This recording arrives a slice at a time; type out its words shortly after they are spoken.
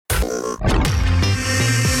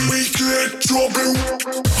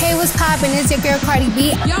Hey, what's poppin'? It's your girl Cardi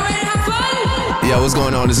B. Y'all ready to have fun? Yo, what's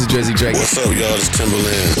going on? This is Drizzy Drake. What's up, y'all? This is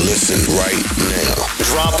Timberland. Listen right now.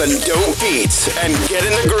 Dropping dope beats and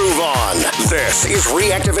getting the groove on. This is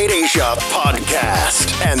Reactivate Asia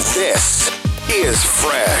Podcast. And this is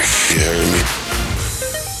Fresh. You heard me?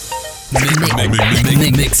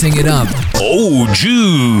 Mixing it up. Oh,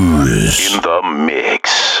 Juice. In the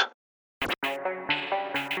mix.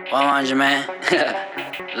 100, man.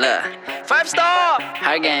 Look. 5-star.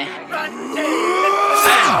 High game.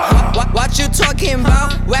 What you talking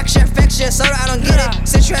about? Whack shit, fake shit, so I don't get it.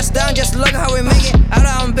 Sit your ass down, just look how we make it.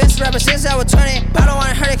 I'm best rapper since I was 20. I don't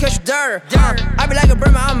wanna hurt it, catch you dirt. I be like a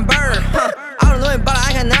bird, I'm a bird. I don't know it, but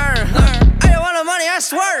I can learn. I don't want no money, I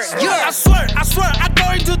swear. I swear, I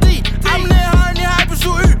go into deep. I'm 你还不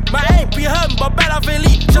属于 My aim 比很宝贝拉菲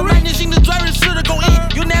力，像来年新的专人式的工艺。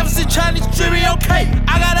You never see Chinese dreaming, okay?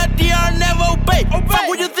 I got a DR, never obey. Fuck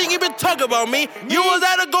what you think you been talking about me? You was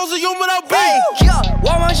at a 公司用不到 B。我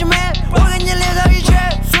忘记 man， 我跟你练到一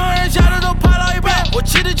圈，所有人下的都爬到一半。我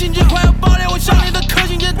骑的经济快要爆裂，我向你的可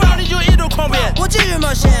信键到你就一头狂扁。我继续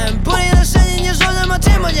冒险，不停的声音，你说什么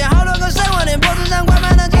听不见？好多个生活点，脖子上挂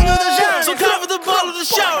满了金属的项链。So comfortable 的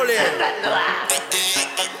笑脸。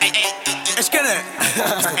Let's get it.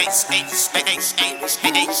 Let's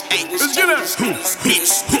get it.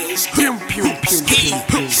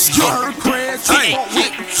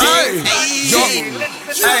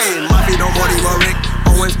 Hey, my feet don't body my Rick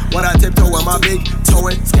Owens. When I tiptoe with my big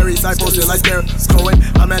toeing, scary side posting like scare going.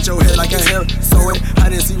 I'm at your head like a hair sewing. I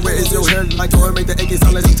didn't see where is your hair like going. Make the AK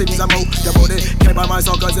sound like these titties I'm old. Devoted. Can't buy my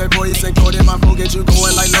song cause they're poison coded. My phone get you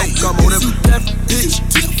going like locomotive. Deaf bitch.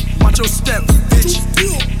 Watch your step, bitch.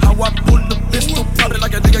 How I pull the pistol, pop it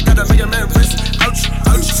like a nigga got a Mega Man wrist. Ouch,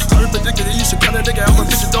 ouch. Turn ridiculous, you should cut a nigga. I'm a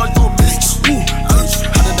bitch, dog, go bitch. Ooh, ouch.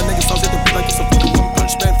 How did the nigga sound hit the beat like it's a fucking one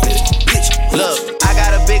punch man bitch? Look, I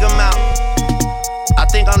got a big amount. I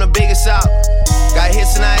think I'm the biggest out. Got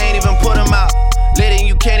hits and I ain't even put them out. Lit and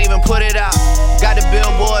you can't even put it out. Got the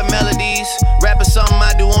Billboard melodies. Rapping something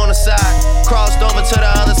I do on the side. Crossed over to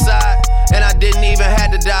the other side. And I didn't even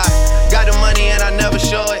have to die. Got the money and I never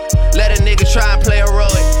show it. Let a nigga try and play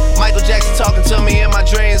heroic. Michael Jackson talking to me in my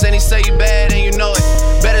dreams. And he say you bad and you know it.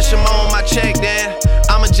 Better Shimon my check then.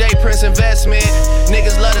 I'm a J Prince investment.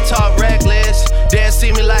 Niggas love to talk reckless. They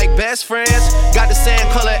see me like best friends. Got the same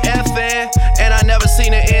color FN. And I never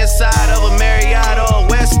seen the inside of a Marriott or a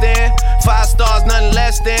West End. 5 stars, nothing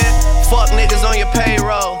less than. Fuck niggas on your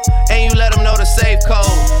payroll. And you let them know the safe code.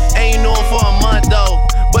 And you knew them for a month though.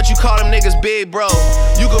 But you call them niggas big bro.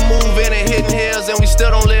 You can move in and hitting hills and we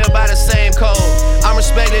still don't live by the same code. I'm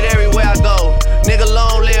respected everywhere I go. Nigga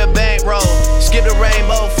long live bankroll. Skip the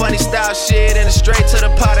rainbow, funny style shit and straight to the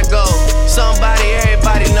pot of gold. Somebody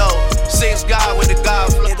everybody know. 6 God with the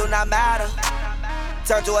God flow. It do not matter.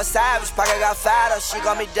 Turn to a savage, pocket got fatter. She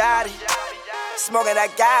call me daddy. Smoking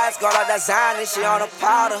that gas, got all that Zany, she on a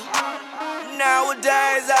powder.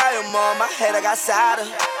 Nowadays I am on my head, I got sadder.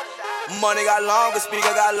 Money got longer,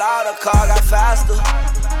 speaker got louder, car got faster.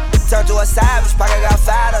 Turn to a savage, pocket got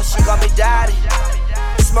fatter, she call me daddy.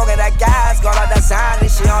 Smoking that gas, got all that Zany,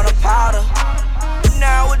 she on a powder.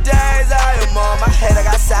 Nowadays I am on my head, I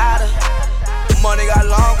got sadder. Money got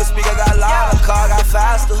longer, speaker got louder, car got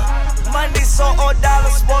faster. Money so old, dollar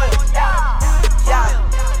spoiled. Yeah.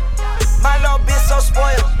 My little bitch so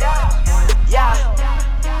spoiled. Yeah.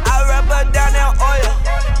 I rub her down in oil.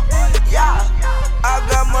 Yeah. I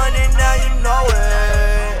got money now, you know it.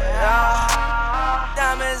 Yeah.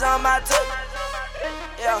 Diamonds on my tooth.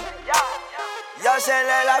 Yeah. Yo, shit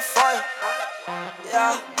look like foil.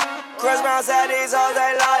 Yeah. Chris Brown said these hoes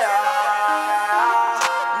ain't loyal.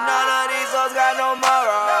 None of these hoes got no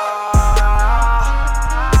moral.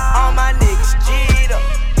 All my niggas cheater.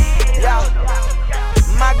 Yeah.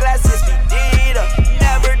 My glasses be Dita.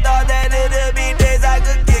 Never thought that it'd be days I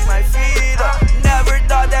could kick my feet up. Never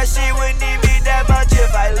thought that she would need me that much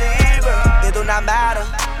if I leave her. It do not matter.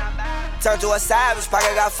 Turn to a savage,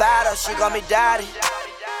 pocket got fatter. She call me daddy.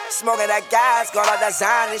 Smoking that gas, got all that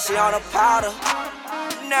Zany, she on a powder.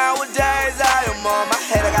 Nowadays I am on my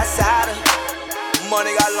head, I got sadder.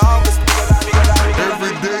 Money got longer,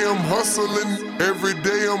 every day I'm hustling, every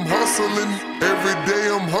day I'm hustling, every day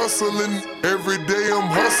I'm hustling, every day I'm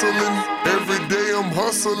hustling, every day I'm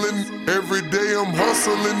hustling, every day I'm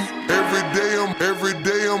hustling, every day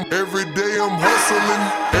I'm hustling, every day I'm hustling,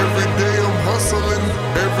 every day I'm hustling,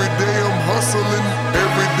 every day I'm hustling,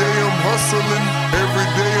 every day I'm hustling,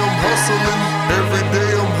 every day I'm hustling, every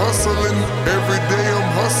day I'm hustling, every day I'm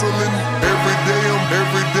hustling,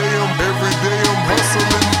 every day I'm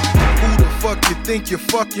hustling. Who the fuck you think think you're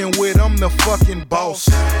fucking with, I'm the fucking boss.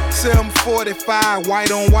 745,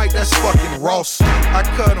 white on white, that's fucking Ross. I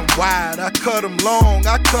cut them wide, I cut them long,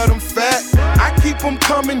 I cut them fat. I keep them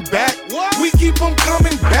coming back, we keep them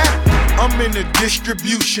coming back. I'm in the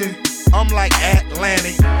distribution, I'm like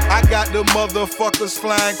Atlantic. I got the motherfuckers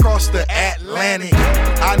flying across the Atlantic.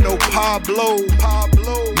 I know Pablo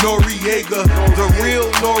Noriega, the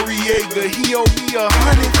real Noriega. He owe me 100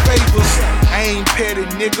 favors. I ain't petty,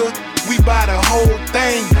 nigga. We buy the whole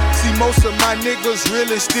thing. See, most of my niggas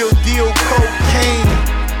really still deal cocaine.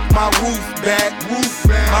 My roof back,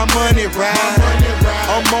 my money ride.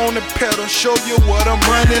 I'm on the pedal, show you what I'm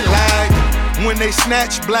running like. When they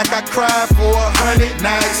snatch black, I cry for 100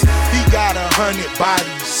 nights. He got 100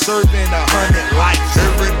 bodies, serving 100 lives.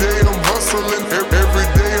 Every day I'm hustling, every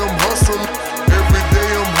day I'm hustling, every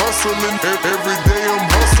day I'm hustling, every day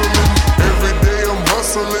I'm hustling, every day I'm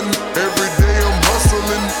hustling, every day I'm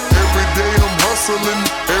hustling, every day I'm hustling,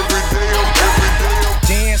 every day I'm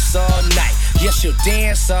dance all night. Yes, she'll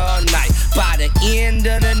dance all night. By the end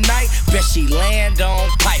of the night, bet she land on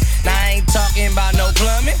pipe. Now I ain't talking about no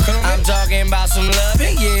plumbing, I'm talking about some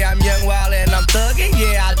loving. Yeah, I'm young, wild, and I'm thugging.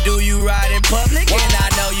 Yeah, I do you right in public, and I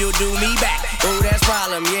know you do me back. Oh, that's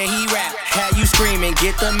problem, yeah, he rap. How you screaming,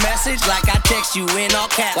 get the message like I text you in all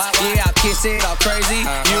caps. Yeah, I kiss it all crazy,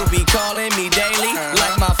 you'll be calling me daily.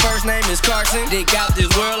 Like my first name is Carson. Dick out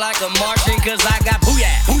this world like a Martian, cause I got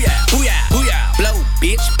booyah, booyah, booyah, booyah. Blow,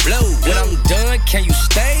 bitch, blow. When I'm done, can you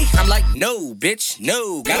stay? I'm like, no, bitch,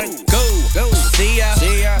 no. Gotta go. See ya.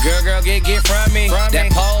 Girl, get from me. That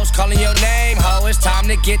pose calling your name. Ho, it's time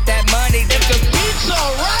to get that money. If the beat's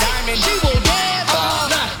alright, she will dance all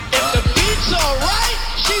night. If the beat's alright,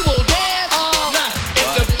 she will dance all night. If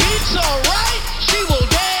the beat's alright, she will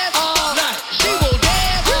dance all night. She will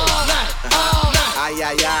dance all night, all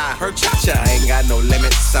night. Ay, her cha-cha ain't got no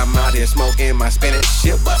limits. I'm out here smoking my spinach.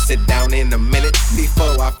 She'll bust it down in a minute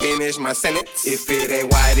before I finish my sentence. If it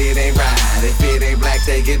ain't white, it ain't right. If it ain't black,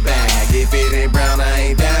 take it back. If it ain't brown, I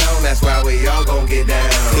ain't down. That's why we all gon' get down.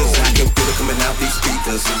 Cause I can feel it coming out these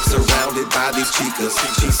speakers, surrounded by these chicas.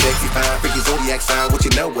 She's sexy, fine, freaky, zodiac sign. What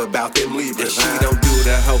you know about them Libras? She don't do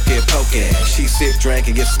the hokey pokey. She sip, drink,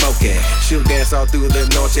 and get smoky. She'll dance all through the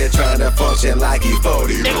noche, trying to function like he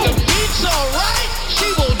 40. If the beat's alright, she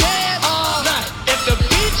will dance all night. If the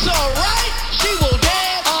beat's alright, she will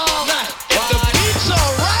dance all night. If the beat's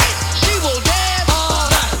alright, she will dance all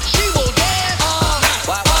night. She will dance all night.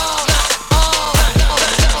 All night, all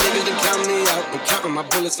night. Niggas done count me out. I'm counting my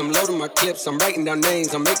bullets, I'm loading my clips. I'm writing down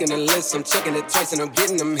names, I'm making a list. I'm checking it twice and I'm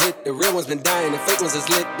getting them hit. The real ones been dying, the fake ones is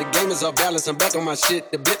lit. The game is off balance, I'm back on my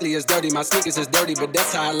shit. The Bentley is dirty, my sneakers is dirty, but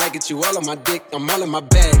that's how I like it. You all on my dick, I'm all in my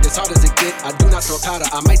bag, as hard as it get. I do not throw powder,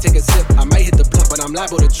 I might take a sip. I might hit the blunt, but I'm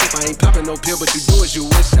liable to trip. I ain't popping no pill, but you do as you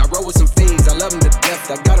wish. I roll with some fiends, I love them to death.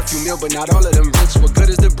 I got a few mil, but not all of them rich. What good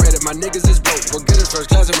is the bread if my niggas is broke? What good is first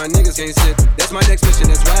class if my niggas can't sit? That's my next mission,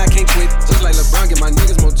 that's why I can't quit. Just like LeBron, get my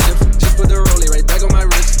niggas more chips. Just put the rollie right back on my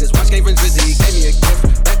wrist. This watch came from Drizzy, he gave me a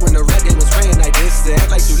gift. Back when the rap game was praying like this. They act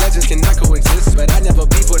like two legends cannot coexist. But I never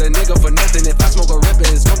beef with a nigga for nothing. If I smoke a rapper,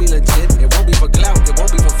 it's gon' be legit. It won't be for clout, it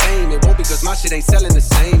won't be for fame. It won't be cause my shit ain't selling the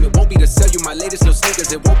same. It won't be to sell you my latest little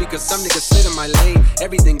sneakers. It won't be cause some niggas slid in my lane.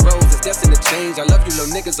 Everything grows, it's destined to change. I love you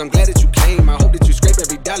little niggas, I'm glad that you came. I hope that you scrape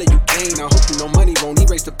every dollar you gain. I hope you know money won't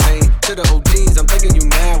erase the pain. To the OGs, I'm thanking you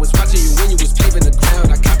now. Was watching you when you was paving the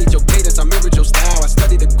ground. I copied your cadence, I mirrored your style. I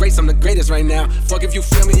studied the greats, I'm the greatest right now. Fuck if you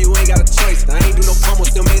feel me, you ain't got a choice. I ain't do no promo,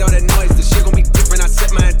 still made all that noise. The shit gon' be different, I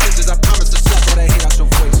set my intentions. I promise to slap all that hate out your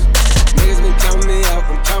voice. Niggas been counting me out,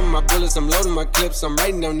 I'm counting my bullets, I'm loading my clips, I'm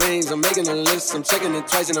writing down names, I'm making a list, I'm checking it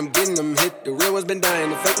twice and I'm getting them hit. The real ones been dying,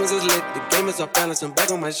 the fake ones is lit. The game is off balance, I'm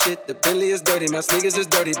back on my shit. The Bentley is dirty, my sneakers is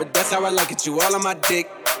dirty, but that's how I like it, you all on my dick.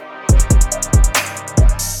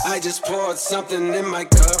 I just poured something in my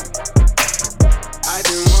cup. I've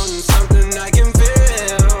been wanting something I can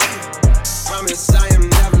feel. Promise I am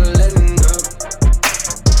never letting up.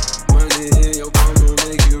 Money in your palm will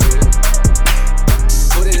make you real.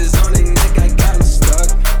 Put it on their neck, I got them stuck.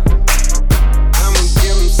 I'ma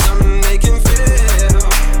give them something they can feel.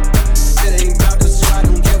 It ain't about this, so I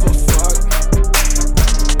don't give a fuck.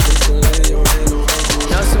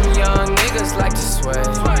 Know some young niggas like to sweat.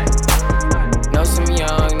 Know some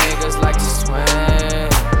young niggas like to swing.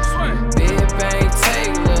 Big bang,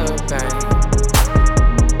 take little bang.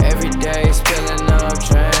 Every day spilling up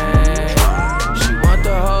drain. She want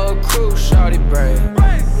the whole crew, shorty brave.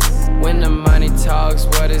 When the money talks,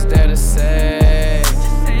 what is there to say?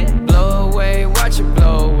 Blow away, watch it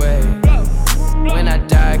blow away. When I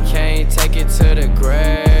die, can't take it to the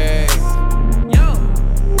grave.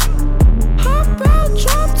 Hop out,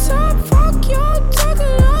 drop top, fuck your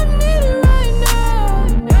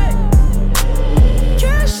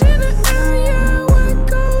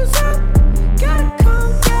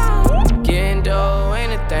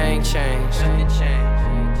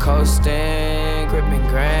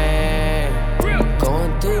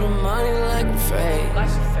Going through the money like a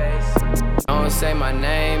phase. Don't say my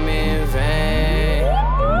name in vain.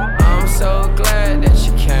 I'm so glad that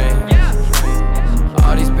you came.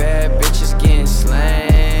 All these bad bitches getting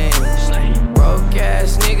slain. Broke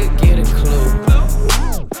ass nigga get a clue.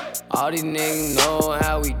 All these niggas know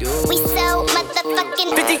how we do. We so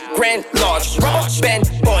motherfucking 50 grand large, rubber band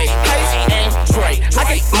boy, Hayes and Dre. I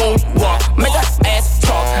get moonwalk, make that ass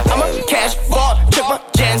talk. I'm a cash ball, check my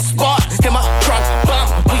Jan spot. Hit my trunk, bump,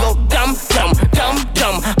 we go dumb, dumb, dumb,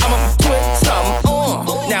 dumb. I'm a twin some,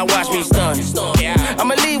 now watch me stun.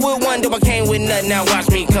 I'ma leave with one, though I came with nothing, now watch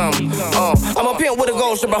me come. I'm a pimp with a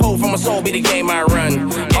gold strip, I hold from my soul, be the game I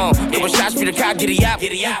run. It was shots for the cop, giddy up,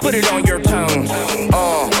 put it on your tongue.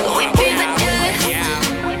 We be the illest.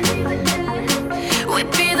 We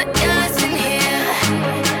be the illest in here.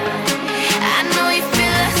 I know you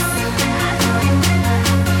feel us.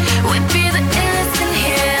 We be the illest in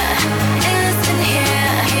here. Illest in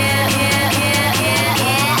here.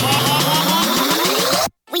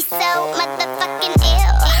 We so motherfucking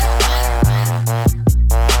ill.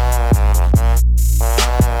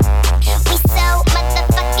 We so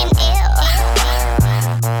motherfucking ill.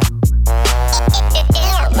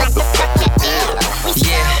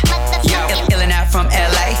 Illin' out from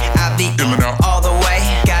LA, I be all the way.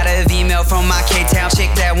 Got a email from my K-Town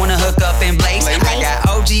chick that wanna hook up and blaze. I got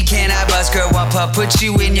OG, can I bust, girl, one puff, put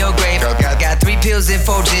you in your grave. Got 3 pills and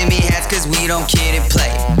 4 Jimmy hats, cause we don't kid and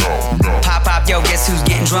play. Pop, yo, guess who's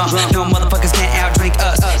getting drunk? No motherfuckers can't outdrink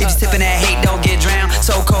us. If you sippin' that hate, don't get drowned.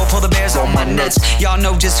 So cold, pull the bears on my nuts. Y'all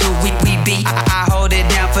know just who we be. I hold it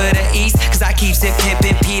down for the East, cause I keep it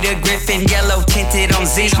pimpin'. Peter Griffin, yellow tinted on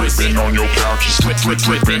Z. Drippin' on your couch,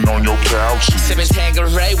 drippin' on your couch. Sippin'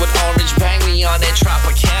 Tanqueray with orange bang, we on that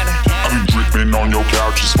Tropicana. I be drippin' on your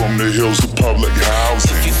couches from the hills to public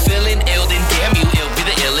housing. If you feelin' ill, then damn you ill, be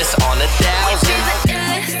the illest on 1,000.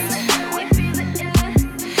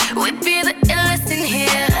 We be the illest in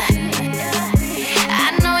here.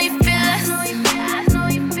 I know you feel us.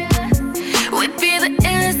 We be the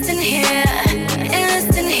illest in here.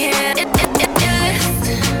 Illest in here. Illest.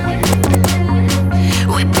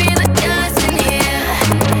 We be the illest in here.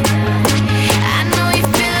 I know you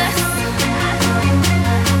feel us.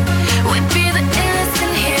 We be the illest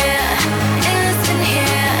in here. Illest in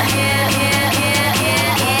here.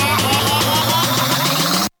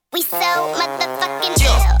 We so motherfucking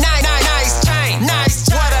chill. Nice chain, nice.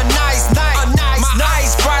 What a nice night. My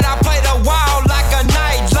eyes bright, I play the wall like a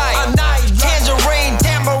nightlight. Tangerine,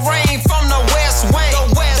 tambourine from the West Wing.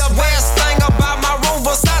 The best thing about my room,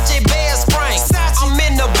 Versace bed spring. I'm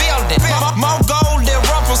in the building, more gold than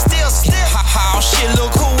Rumpelstiltskin. How shit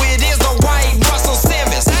look who it is, the white Russell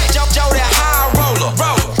Simmons. Joe that high roller,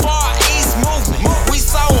 Far East movement. We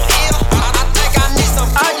so ill, I think I need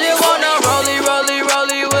some. I just wanna rollie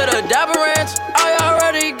with a dapper ranch. I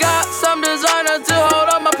already got some designer to hold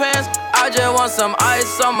up my pants. I just want some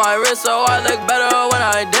ice on my wrist so I look better when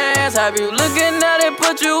I dance. Have you looking at it,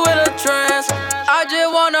 put you in a trance. I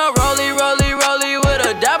just wanna rollie with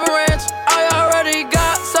a dapper ranch. I already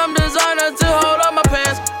got some designer to hold up my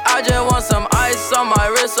pants. I just want some ice on my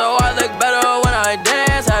wrist so I look better when I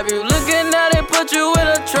dance. Have you looking at it, put you in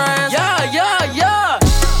a trance. Yeah.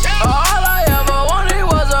 All I ever wanted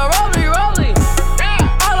was a rollie.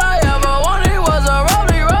 All I ever wanted was a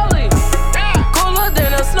rollie. Cooler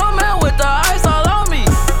than a snowman with the ice all on me.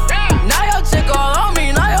 Now your chick all on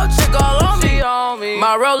me.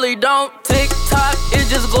 My rollie don't tick tock, it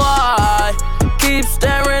just glide. Keep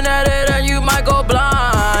staring at it and you might go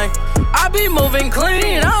blind. I be moving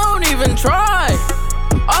clean, I don't even try.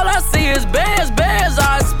 All I see is bears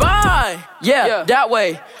I spy. Yeah, that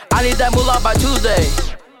way. I need that moolah by Tuesday.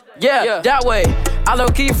 Yeah, that way. I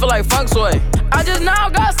low-key feel like feng shui. I just now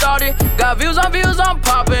got started. Got views, I'm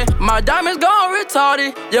popping. My diamonds gone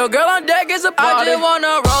retarded. Your girl on deck is a party. I just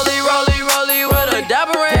wanna rollie with a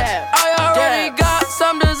dapper ranch. I already got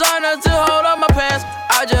some designer to hold up my pants.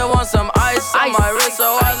 I just want some ice on my wrist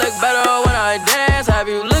so I look better when I dance. Have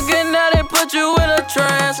you looking at it, put you in a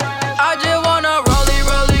trance. I just wanna rollie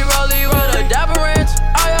with a dapper ranch.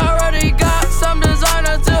 I already got some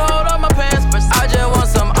designer to hold up my pants. I just want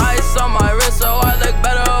some ice on my wrist so I look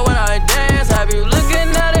better when I dance. Have you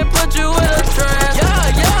looking at it, put you in a trance. Yeah.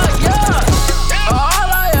 All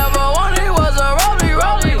I ever wanted was a rollie.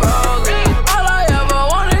 All I ever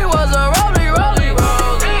wanted was a rollie.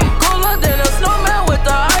 Cooler than a snowman with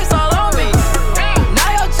the ice all on me. Now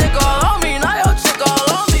your chick all on me.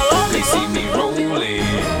 They see me rolling,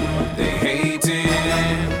 they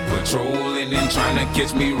hating, patrolling and trying to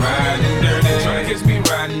catch me riding dirty. Trying to catch me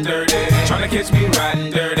riding dirty. Trying to catch me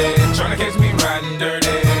riding dirty. Trying to catch me riding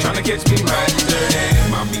dirty. Trying to Tryna catch me riding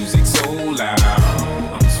dirty. My music so loud,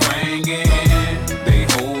 I'm swinging. They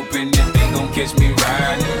hoping that they gon' catch me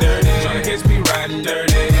riding dirty. Tryna catch me riding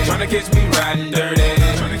dirty. Tryna catch me riding dirty.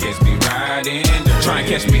 Tryna catch me riding dirty. Tryna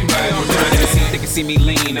catch me riding dirty. They can see me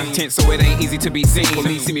lean, tense so it ain't easy to be seen. When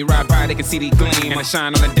they see me ride by, they can see the gleam. And I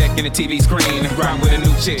shine on the deck in the TV screen. Ride with a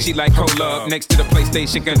new chick, she like cola. Next to the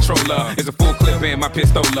PlayStation controller is a full clip in my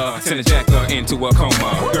pistola. Send a jacker into a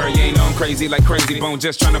coma. Girl, you ain't know I'm crazy like Crazy Bone.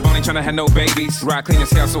 Just tryna bone, ain't tryna have no babies. Ride clean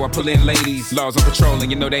as hell, so I pull in ladies. Laws on patrol, and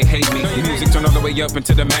you know they hate me. The music turn all the way up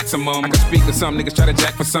into the maximum. I can speak with some niggas try to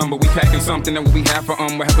jack for some, but we packing something that we have for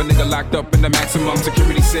We have a nigga locked up in the maximum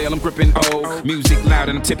security cell. I'm gripping O. Music loud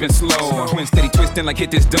and I'm tipping slow. Twin steady twisting like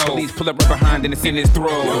hit this dough. Police pull up right behind and it's in his throat.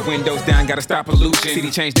 The windows down, gotta stop pollution.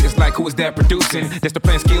 City change niggas like who is that producing? That's the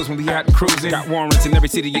plan skills when we out and cruising. Got warrants in every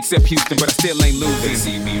city except Houston, but I still ain't losing. They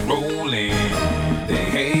see me rolling, they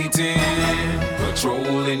hating,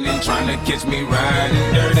 patrolling and trying to catch me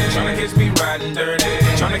riding dirty. Trying to catch me riding dirty.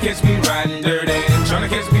 Trying to catch me riding dirty. Trying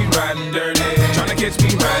to catch me riding dirty. Trying to catch me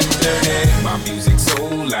riding dirty. My music so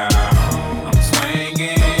loud, I'm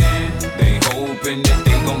swinging. They hoping that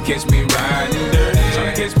they gon' catch me riding dirty.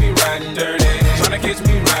 Tryna catch me riding dirty. Tryna catch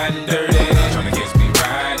me riding dirty. Tryna catch me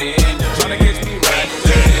riding dirty. Tryna catch me riding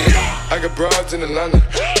dirty. I got broads in Atlanta,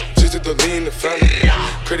 just to lean the family.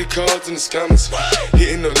 Credit cards in the scammers,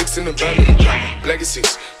 hitting the licks in the van.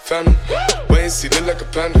 Legacies, family, wait and see, look like a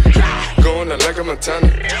panda. Going out like a Montana,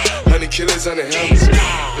 honey killers on the helmets.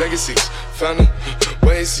 Legacies, family,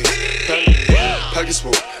 wait and see, family. Pockets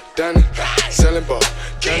full, Danny, selling ball,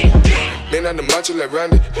 candy. Man on the macho like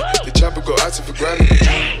Randy, the chopper go out to for granted.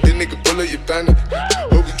 This nigga bullet, you bandit.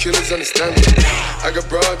 Hope you killers understand it. I got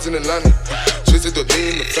broads in Atlanta, twisted the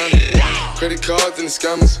lean in the family. Credit cards and the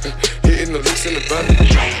scammers, hitting the licks in the van.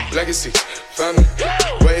 Legacy, family,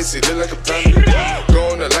 wait and see, look like a panda.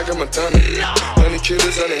 Going out like a Montana, honey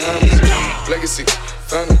killers on the hammers. Legacy,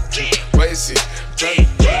 family, wait and see, family.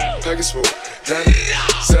 Package full, Danny,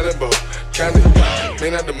 selling ball, candy.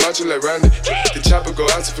 Man out the macho like Randy, the chopper go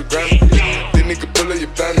out to for granted. This nigga bullet, you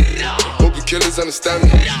bandit. Hope you killers understand me.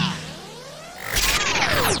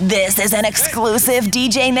 This is an exclusive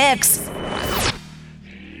DJ mix.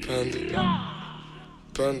 Panda,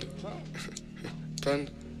 panda,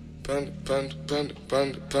 panda, panda, panda, panda,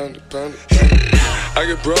 panda, panda, panda. I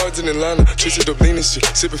get broads in Atlanta, twisted up lean and shit,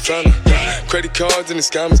 sippin' fountain. Credit cards and the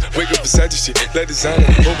scammers, wake up beside shit, let designer,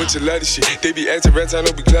 whole bunch of ladder shit. They be acting rats, I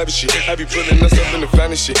know we clapping shit. I be pulling us up in the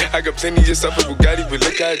finest shit. I got plenty of stuff with Bugatti, but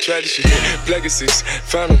look how I tried this shit. Legacies,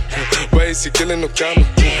 found 'em, why is he killing no comma?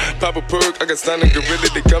 Pop a perk, I got signed a gorilla,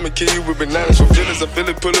 they come and kill you with bananas. For feelings, I feel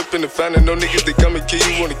it, pull up in the fountain. No niggas, they come and kill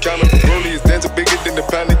you on the counter. Broly is dancing bigger than the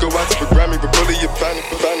pound, go out to the Grammy, but Broly, you find it.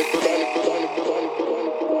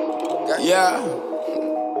 Yeah.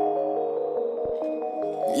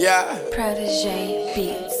 Yeah. Protege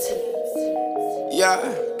Beats. Yeah.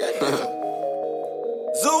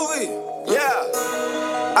 Zuvi.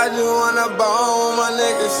 Yeah. I just wanna ball with my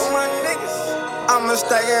niggas. I'ma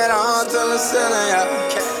stack it on till the ceiling, yeah.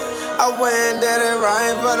 I went and did it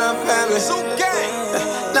right for the family.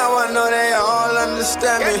 Now I know they all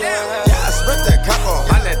understand me. Yeah, I spent a couple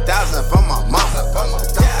 $100,000 for my mama.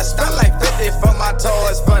 Yeah, I spent like 50 for my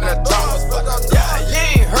toys for the dogs. Yeah,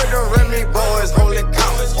 you ain't heard the Remy boys holding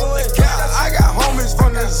commas. Yeah, I got homies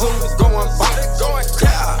from the zoo going bonkers.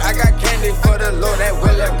 Yeah, I got candy for the Lord that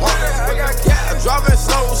Willie Wonka. Yeah, driving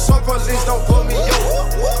slow so police don't pull me over.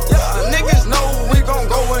 Yeah, niggas know we gon'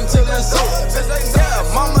 go until it's over. Yeah,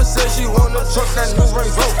 mama said she want a truck that new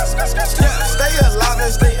Range Rover. Yeah, stay alive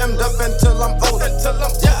and stay emmed up until I'm older.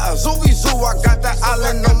 Yeah, Zuvi Zoo, I got that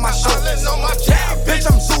island on my shoulders. Yeah, bitch,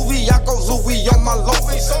 I'm Zuvi, I go Zuvi on my low.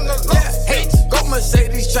 Yeah, hey, go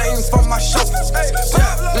Mercedes chains for my shoulders.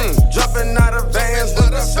 Yeah, jumping out of vans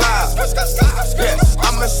with the flies. Yeah,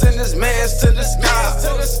 I'ma send this mans to the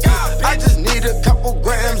sky. I just need a couple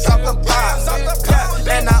grams out the pie.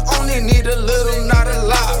 Yeah, and I only need a little, not a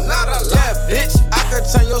lot. Yeah, bitch, I could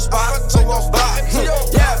turn your spot to a block.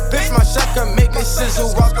 Yeah, bitch, my shot can make it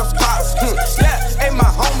sizzle out the pot. Yeah, and my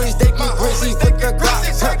homies, they be crazy with the Glock.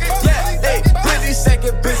 Yeah, they pretty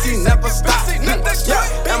second busy, never stop.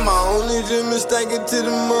 Yeah, and my only dream is taking to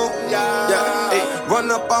the moon. Yeah, hey,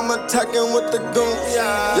 run up, I'm attacking with the goon.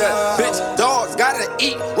 Yeah, bitch, dogs gotta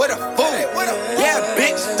eat with a food. Yeah,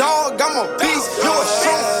 bitch, dog, I'm a beast, you a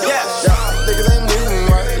shoe. Yeah, niggas ain't moving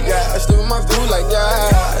right. Yeah, I still my crew like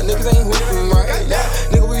yeah. Niggas ain't hooping right. Yeah,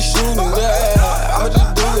 nigga we shooting. Yeah, I'ma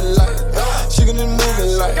just do it like she gonna move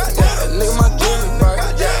it like yeah. Nigga my dream right.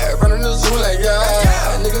 Yeah, running the zoo like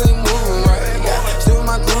yeah. Niggas ain't moving right. Yeah, still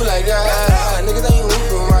my crew like yeah. Niggas ain't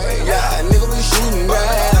hooping right. Yeah, nigga we shooting.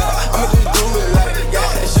 Yeah,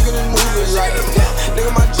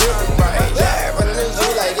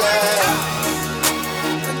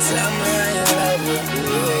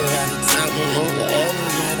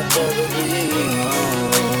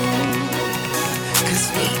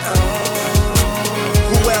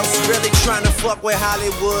 fuck with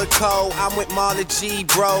Hollywood Code. I'm with Marley G,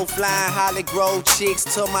 bro. Flying Holly Grove chicks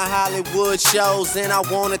to my Hollywood shows. And I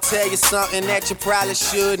wanna tell you something that you probably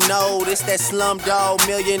should know. This that Slumdog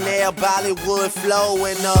Millionaire Bollywood flow.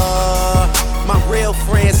 And my real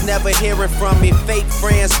friends never hearing from me. Fake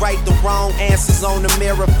friends write the wrong answers on the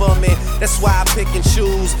mirror for me. That's why I pick and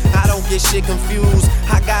choose. I don't get shit confused.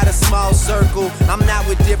 I got a small circle. I'm not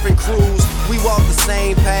with different crews. We walk the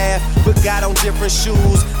same path, but got on different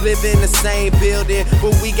shoes. Live in the same building,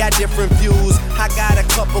 but we got different views. I got a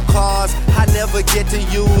couple cars I never get to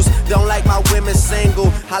use. Don't like my women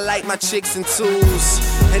single. I like my chicks in twos.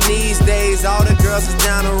 And these days, all the girls is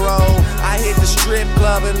down the road. I hit the strip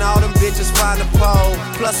club and all them bitches find a pole.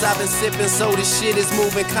 Plus I've been sipping, so this shit is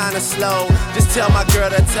moving kinda slow. Just tell my girl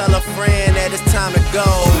to tell a friend that it's time to go.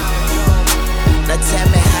 Now tell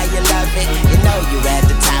me how you love it. You know you at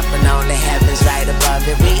the top and only heaven's right above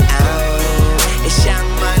it. We own. It's Young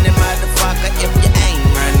Money, motherfucker. If you ain't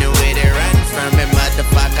running with it, run from it,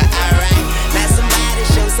 motherfucker. Alright. Now somebody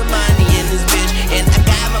show some money in this bitch. And I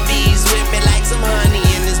got my bees with me like some honey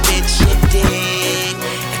in this bitch. You dig?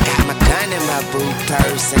 I got my gun in my boot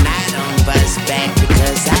purse. And I don't bust back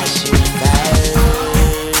because I shoot first.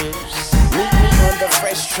 Meet me on the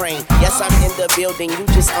fresh train. Yes, I'm in the building. You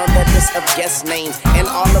just on the list of guest names. And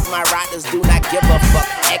all of my riders do not give a fuck.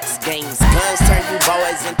 X Games. Guns turn you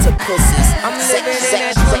boys into pussies. I'm living in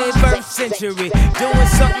that 21st century. Doing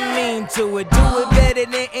something mean to it. Do it better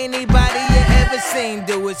than anybody you ever seen.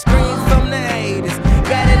 Do it. Screams from the haters.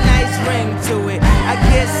 Got a nice ring to it. I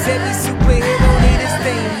guess every superhero need his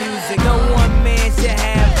theme music. No one man should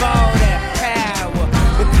have all that power.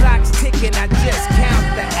 The clock's ticking. I just count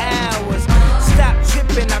the hours. Stop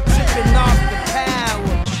tripping. I'm tripping off the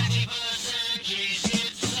power.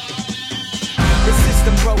 The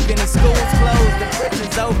system broken. The school's closed. The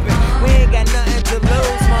prison's open. We ain't got nothing to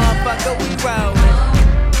lose, motherfucker. We rollin'.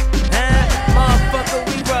 Motherfucker,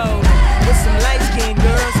 we rollin'. With some light-skinned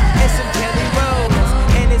girls and some Kelly Rollins.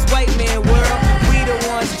 In this white man world, we the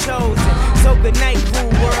ones chosen. So good night, cool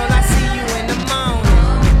world. I see you in the morning.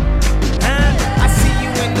 I see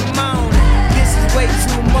you in the morning. This is way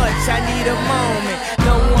too much. I need a moment.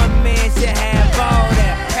 No one man should have all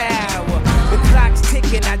that power. The clock's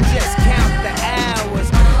ticking. I just count the hours.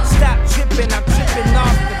 Stop tripping. I'm tripping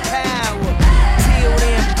off the power. Till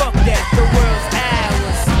then, fuck that. The world's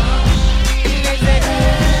ours.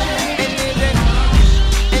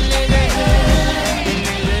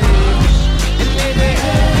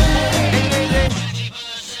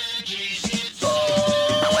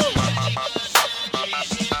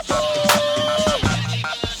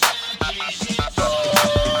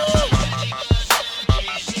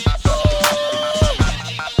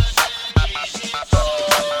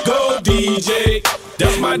 DJ,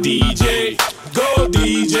 that's my DJ. Go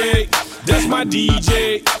DJ, that's my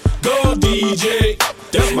DJ. Go DJ,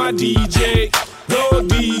 that's my DJ. Go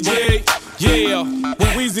DJ, yeah. When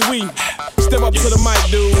Weezy we step up to the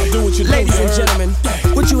mic, dude, do what you do. Ladies and gentlemen,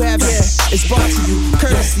 what you have here is brought to you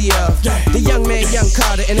courtesy of the young man, Young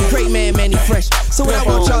Carter, and the great man, Manny Fresh. So what I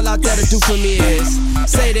want y'all out there to do for me is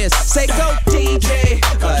say this, say go DJ,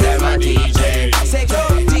 cause that's my DJ. Say go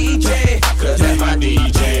DJ, cause that's my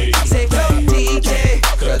DJ. Say go DJ,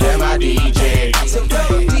 cause that's my DJ. Say go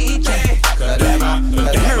DJ, cause that's my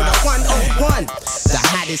DJ. You heard of 101, the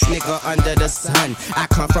hottest nigga under the sun. I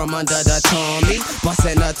come from under the Tommy,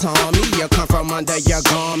 bustin' a Tommy. You come from under your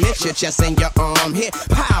garment, your chest and your arm hit.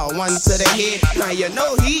 Pow, one to the head. Now you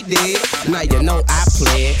know he did. Now you know I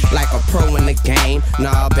played like a pro in the game.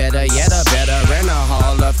 Nah, better yet, a veteran, a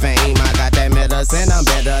Hall of Fame. I got that medicine, I'm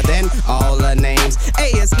better than all the names.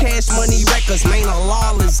 A is Cash Money Records, man, a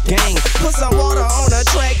lawless gang. Put some water on the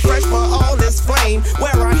track, fresh for all this flame.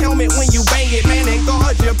 Wear a helmet when you bang it, man, and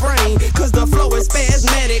guard your brain. Cause the flow is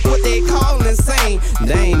spasmodic, what they call insane.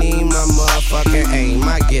 They ain't even my motherfucking aim.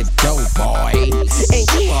 I get dope, boy. And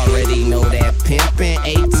you already know that pimpin'.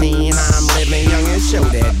 18, I'm living young and show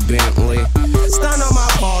that Bentley. Stun on my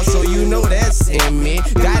paw, so you know that's in me.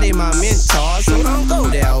 Got in my mentor, so don't go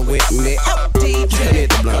there with me. Oh, DJ,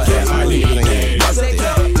 cause that's my DJ. Say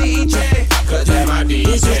go DJ, cause that's my DJ.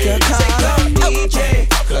 This is the call, DJ,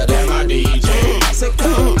 cause that's my DJ. Say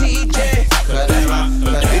go DJ, cause that's my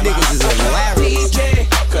DJ. These niggas is hilarious. DJ,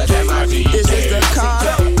 cause that's my DJ. This is the call,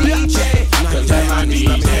 DJ, cause that's my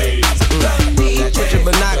DJ. DJ, put your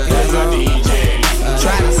binoculars on.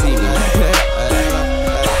 Try to see me.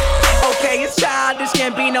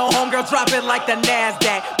 drop it like the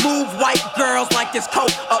NASDAQ. Move white girls like this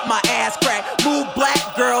coat up my ass crack. Move black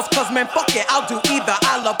girls, cause man, fuck it, I'll do either.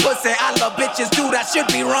 I love pussy, I love bitches, dude. I should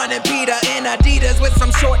be running Peter in Adidas with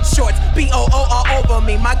some short shorts. B-O-O all over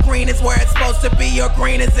me. My green is where it's supposed to be. Your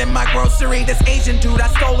green is in my grocery. This Asian dude, I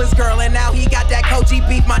stole his girl, and now he got that Koji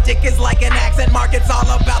beef. My dick is like an accent mark, it's all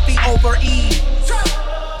about the over-E.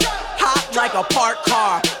 Hot like a parked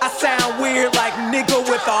car. I sound weird like nigga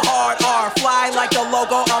with a hard R. Fly like the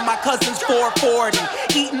logo on my cousin's 440.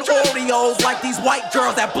 Eating Oreos like these white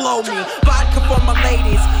girls that blow me. Vodka for my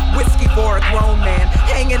ladies, whiskey for a grown man.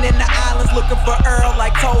 Hanging in the islands looking for Earl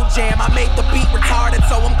like Toe Jam. I made the beat retarded,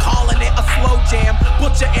 so I'm calling it a slow jam.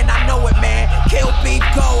 Butcher and I know it, man. Kill beef,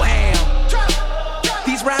 go ham.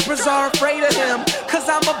 These rappers are afraid of him, cause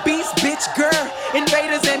I'm a beast, bitch, girl.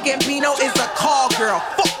 Invaders and Gambino is a call girl.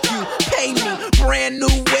 Fuck you, pay me. Brand new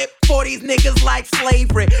whip for these niggas like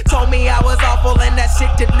slavery. Told me I was awful and that shit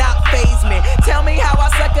did not faze me. Tell me how I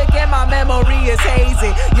suck again, my memory is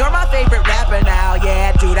hazy. You're my favorite rapper now,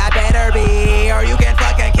 yeah, dude, I better be. Or you can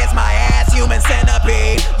fucking kiss my ass, human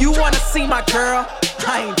centipede. You wanna see my girl?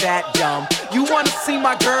 I ain't that dumb. You wanna see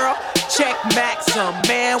my girl? Check Maxim.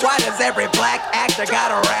 Man, why does every black actor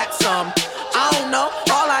gotta rap some? I don't know,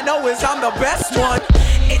 all I know is I'm the best one.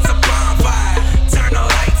 It's a bonfire, turn the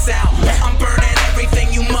lights out. I'm burning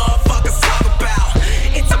everything you motherfuckers talk about.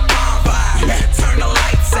 It's a bonfire, turn the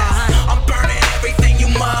lights out. I'm burning everything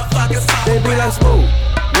you motherfuckers talk about. They be like, Smooth,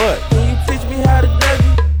 what? Can you teach me how to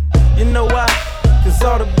dougie? You know why? Cause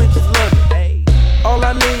all the bitches love it. All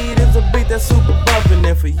I need is a beat that's super bumpin'.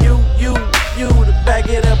 And for you to back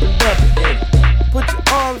it up and dump it. Put your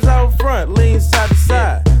arms out front, lean side to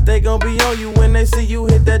side. They gon' be on you when they see you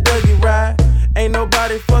hit that Dougie ride. Ain't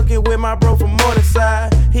nobody fucking with my bro from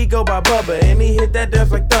Morningside. He go by Bubba and he hit that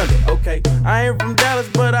dance like thunder. Okay, I ain't from Dallas,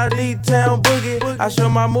 but I need town boogie. I show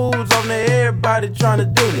my moves on there, everybody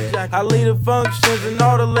tryna do me. I lead the functions and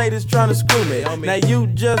all the ladies tryna screw me. Now you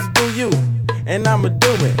just do you, and I'ma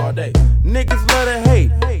do it all day. Niggas love to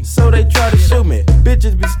hate, so they try to shoot me.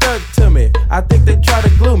 Bitches be stuck to me, I think they try to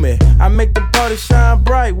glue me. I make the party shine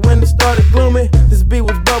bright when it started gloomy. This beat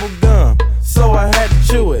was bubble gum, so I had to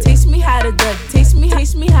chew it. Teach me how to duck, teach me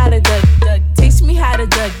how to duck, teach me how to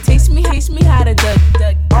duck, teach me how to duck.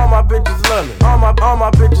 All my bitches love me, all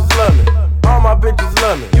my bitches love me, all my bitches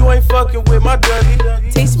love me. You ain't fucking with my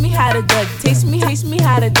Dougie. Teach me how to duck, teach me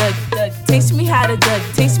how to duck, teach me how to duck,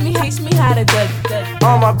 teach me how to duck.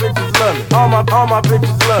 All my bitches love me, all my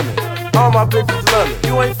bitches love me. All my bitches love me.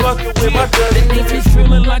 You ain't fucking with my Dougie. If you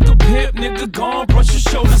feeling like a pimp, nigga, go on, brush your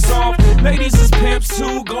shoulders off. Ladies is pimps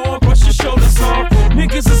too, go on, brush your shoulders off.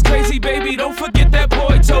 Niggas is crazy, baby, don't forget that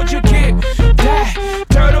boy told you kid. That,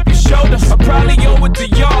 turn up your shoulders. I probably owe it to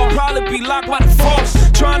y'all, probably be locked by the force.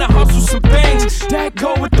 Trying to hustle some things, that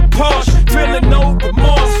go with the Porsche. Feeling no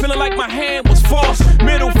remorse, feeling like my hand was forced.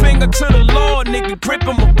 Middle finger to the Lord, nigga,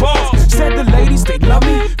 gripping my balls. Said the ladies, they love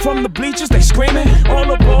me. From the bleachers, they screaming. All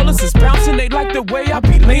the ballers is bouncing, they like the way I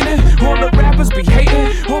be leaning. All the rappers be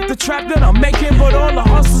hating, off the trap that I'm making. But all the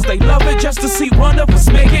hustlers, they love it just to see one of us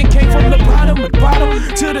making. Came from the bottom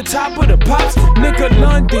to the top of the pops. Nigga,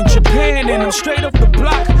 London, Japan, and I'm straight off the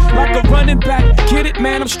block. Like a running back, get it,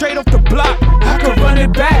 man, I'm straight off the block. I can run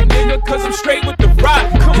it back, nigga, cause I'm straight with the rock.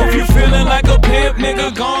 Come on, if you feeling like a pimp,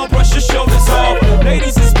 nigga, go on, brush your shoulders off.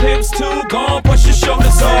 Ladies is pimps too, go on, brush your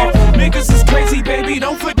shoulders off. Niggas is crazy, baby,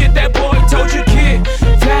 don't forget that boy told you kid.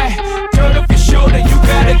 That, turn up your shoulder, you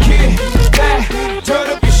got a kid. That, turn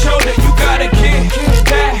up your shoulder, you got a kid.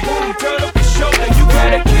 That, turn up your shoulder, you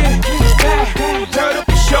got a kid. That, turn up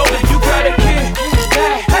your shoulder, you got a kid.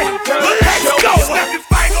 That, turn up your shoulder. Snap your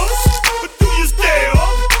fingers, but do you still?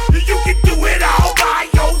 You can do it all by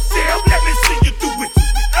yourself. Let me see you do it.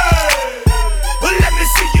 Let me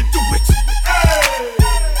see you do it.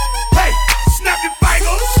 Hey, snap your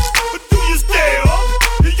fingers, but do you still?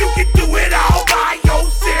 You can do it all by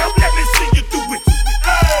yourself. Let me see you do it.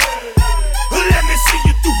 Let me see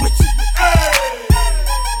you do it.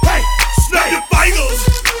 Hey, snap your fingers,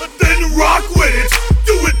 then rock with it.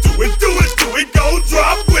 Do it, do it, do it, do it. Go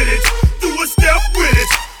drop with it. Do a step with it.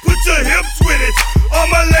 Put your hips with it. All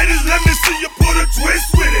my ladies, let me see you put a twist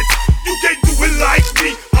with it. You can't do it like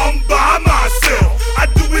me, I'm by myself. I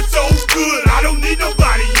do it so good, I don't need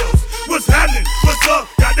nobody else. What's happening? What's up?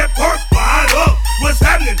 Got that perk fired up. What's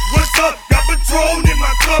happening? What's up? Got Patron in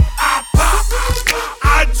my cup. I pop,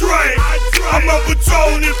 I drink. I'm a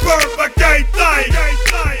Patron and perk, I can't think.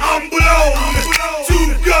 I'm blown to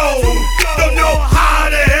go. Don't know how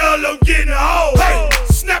the hell I'm getting home. Hey,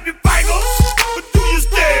 snap your fingers, but do you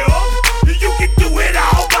still? You can do it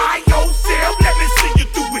all by yourself. Let me see you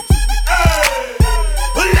do it.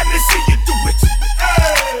 Let me see you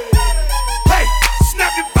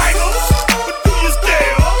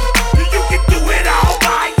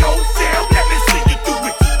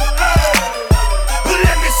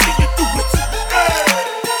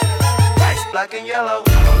yellow.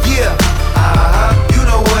 Yeah, you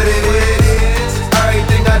know what it is.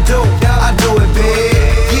 Everything I do it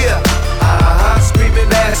big. Yeah, screaming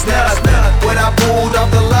that's not. When I pulled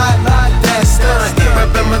off the lot, that's done.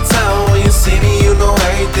 Reppin' my town, when you see me, you know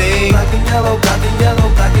everything. Black and yellow, black and yellow,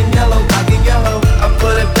 black and yellow, black and yellow. I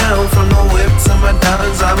put it down from the whip to my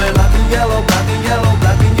diamonds. I'm in black and yellow, black and yellow,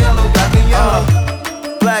 black and yellow, black and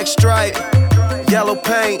yellow. Black stripe, yellow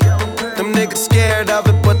paint. Them niggas scared of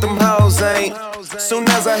it, but them hoes ain't. Soon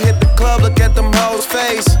as I hit the club, look at them hoes'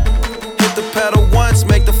 face. Hit the pedal once,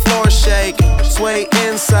 make the floor shake. Sway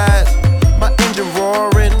inside, my engine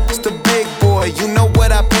roaring. It's the big boy, you know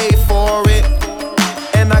what I paid for it.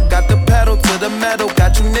 And I got the pedal to the metal.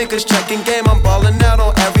 Got you niggas checking game, I'm ballin' out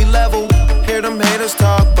on every level. Hear them haters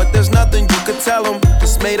talk, but there's nothing you could tell them.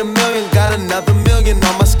 Just made $1 million, got another $1 million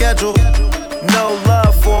on my schedule. No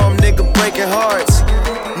love for them, nigga breaking hearts.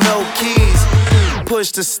 No keys,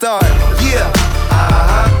 push to start. Yeah,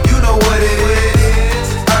 you know what it is.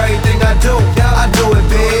 Everything I do it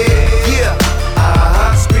big. Yeah,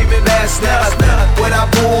 screaming that's not. When I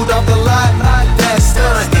pulled off the lot, that's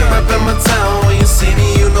done. Reppin' my town, when you see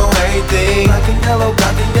me, you know everything. Black and yellow,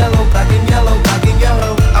 black and yellow, black and yellow, black and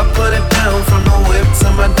yellow. I put it down from the whip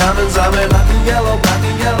to my diamonds. I'm in black and yellow, black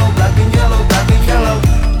and yellow, black and yellow, black and yellow.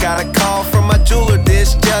 Got a call from my jeweler,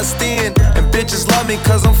 this just in. And bitches love me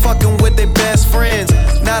cause I'm fucking with their best friends.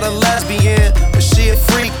 Not a lesbian, but she a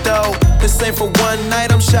freak though. This ain't for one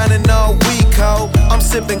night, I'm shining all week, ho. I'm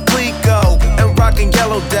sipping Clico and rocking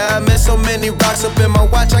yellow diamonds. So many rocks up in my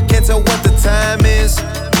watch, I can't tell what the time is.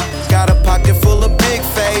 Got a pocket full of big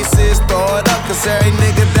faces. Throw it up cause every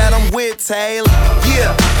nigga that I'm with Taylor. Yeah,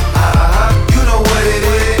 you know what it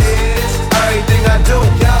is. Everything I do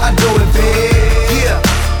it big. Yeah,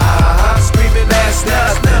 screaming that's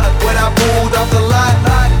not. When I pulled off the lot,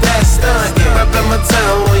 that's done. Reppin' my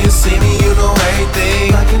town, when you see me, you know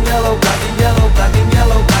everything. Black and yellow, black and yellow, black and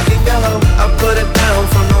yellow, black and yellow. I put it down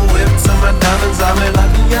from the whip to my diamonds. I'm in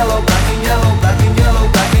black and yellow, black and yellow, black and yellow,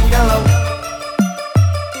 black and yellow.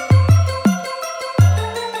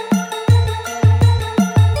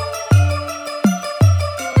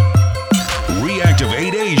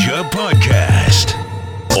 Reactivate Asia podcast.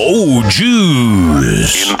 Oh,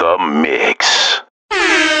 Juice in the mix.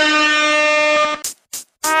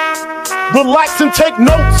 Relax and take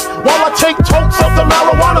notes while I take totes of the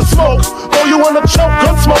marijuana smoke. Throw you in a choke,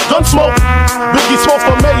 gun smoke. Biggie Smoke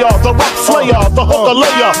for mayor, the rap slayer, the hooker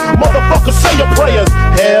layer. Motherfucker, say your prayers.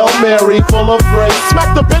 Hail Mary, full of grace.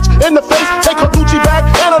 Smack the bitch in the face, take her Gucci bag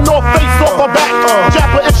and a North Face off her back. Jab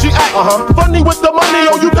her if she act funny with the money.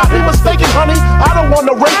 Oh, you got me mistaken, honey. I don't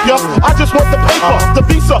wanna rape ya, I just want the paper, the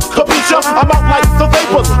visa, capisha. I'm out like the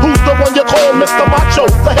vapors. Who's the one you call Mr. Macho,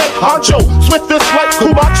 the head honcho? Swiftest like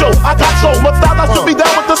Cumacho. I got so much style, I should be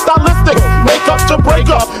down with the stylistic. Make up to break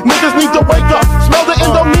up, niggas need to wake up. Smell the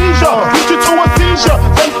Indonesia, beat you to a seizure.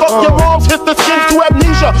 Then fuck your moms, hit the skins to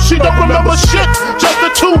amnesia. She don't remember shit, just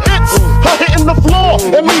the 2 hits. Her hitting the floor,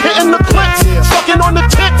 and me hitting the clips. Sucking on the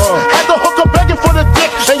tits, had the hooker begging for the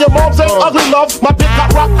dick. And your moms ain't ugly, love, my dick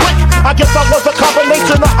got rock quick. I guess I was a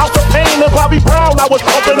combination of House of Pain and Bobby Brown. I was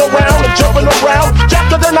pumping around and jumping around.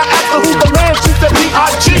 After then I asked her who's the man, she said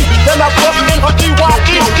B.I.G. Then I bust in her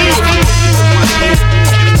E-Y-E-E.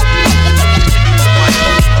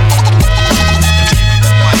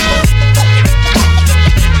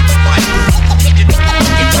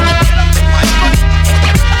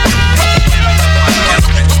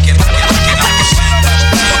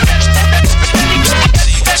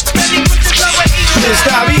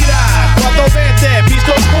 Esta vida, cuando vete,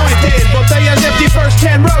 pistols pointed, botellas empty, first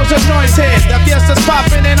 10 rows anointed. The fiesta's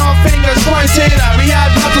popping and all fingers pointed. We had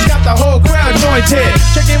bottles, got the whole crowd jointed.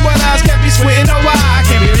 Checking what eyes can't be sweating, oh why?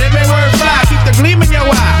 Can't be living word fly, keep the gleam in your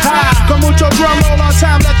eye. High, con mucho drum roll on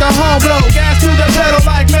time, let the horn blow. Gas to the pedal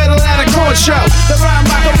like metal at a corn show. The rhyme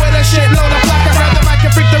rocker with a shitload of placa. Grab the mic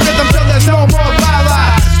and freak the rhythm till there's no more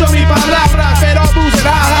bala. Stomy palabra, pero booze and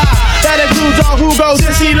ha-ha. That includes all who goes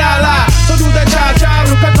sissy la la. So do the cha-cha,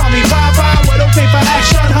 you can call me Papa. We're okay for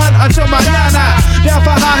action, hunt until manana. Down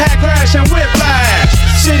for hi-hat crash and whiplash.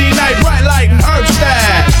 City night, bright light and herb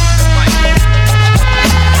stash.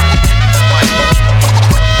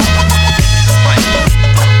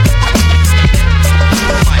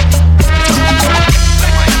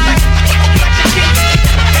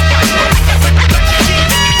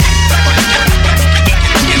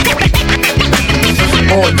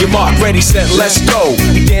 On your mark, ready, set, let's go.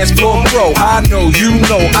 Dance floor pro, I know, you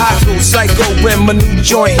know, I go psycho when my new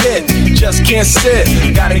joint hit. just can't sit.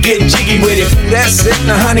 Gotta get jiggy with it. That's it.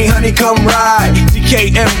 Now honey, honey, come ride.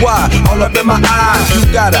 DKNY, all up in my eyes. You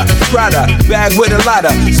got a Prada bag with a lot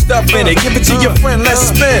of stuff in it. Give it to your friend,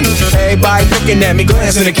 let's spin. Everybody looking at me,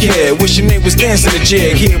 glancing a kid. Wishing they was dancing a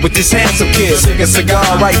jig here with this handsome kid. Sick a cigar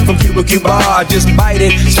right from Cuba Cuba. I just bite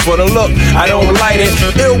it. It's for the look, I don't light it.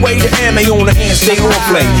 Ill way to ammo on the hand, stay on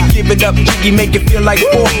play. Give it up, jiggy, make it feel like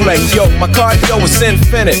foreplay. Yo, my cardio is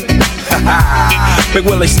infinite. Big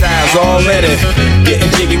Willie Styles all in it.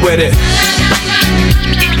 Getting jiggy with it.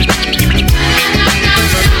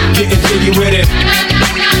 Getting jiggy with it.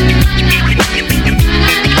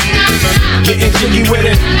 Getting jiggy with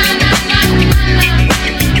it.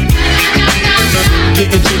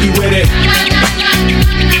 Getting jiggy with it.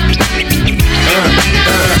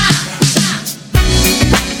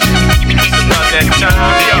 About that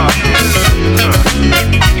time, y'all.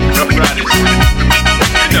 Rough Riders.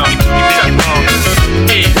 You know, Chuck Long.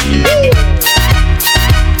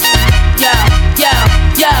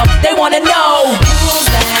 Yo, they wanna know who's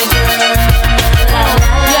that girl?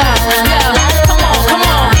 Come on. Come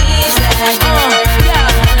on. Who's that girl?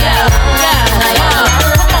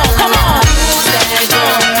 Come on. Who's that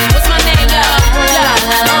girl? What's my name, y'all?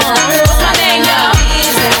 What's my name, y'all?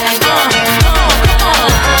 Who's that girl?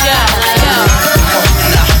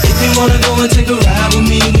 If you wanna go and take a ride with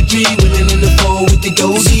me, with 3 women in the 4 with the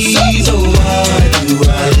goldies, oh why do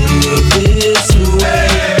I live this way?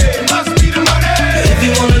 If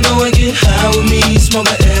you wanna go and get high with me, smoke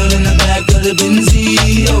a L in the back of the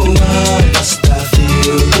Benzie, oh why must I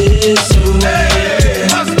feel this way?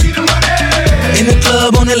 In the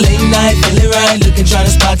club on a late night, feeling right, looking, trying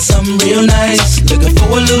to spot something real nice. Looking for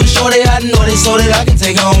a little shorty, I know they so that I can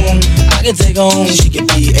take home. She could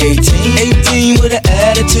be 18 with an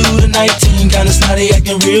attitude of 19, kinda snotty,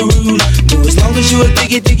 acting real rude. But as long as you a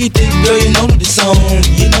thick girl, you know the song.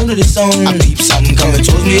 I peep something coming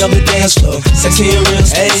towards me up the dance floor. Sexy and real,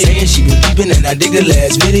 saying she been peeping and I dig the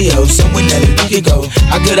last video. Somewhere that a week ago.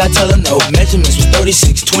 How could I tell her no? Measurements was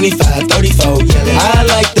 36, 25, 34. Yelling, I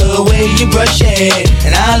like the way you brush your hair,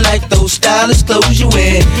 and I like those stylish clothes you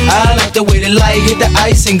wear. I like the way the light hit the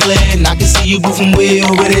ice and glare, and I can see you moving way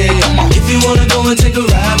over there. If you wanna go and take a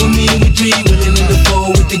ride with me, with 3 women in the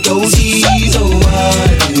 4 with the goldies, oh why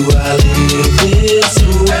do I live this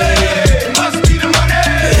way?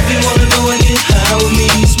 If you wanna go and get high with me,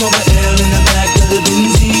 smoke a L in the back of the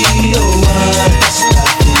Benzie, oh why must I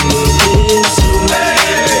feel this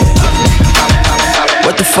way?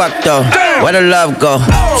 What the fuck though? Where the love go?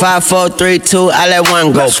 5, 4, 3, 2, I let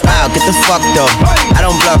one go. Wow, get the fuck though. I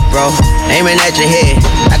don't bluff, bro. Aiming at your head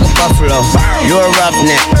like a buffalo. You a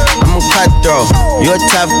roughneck, I'm a cutthroat. You a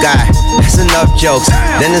tough guy. That's enough jokes.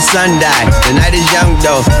 Then the sun died. The night is young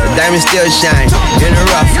though. The diamond still shine. In a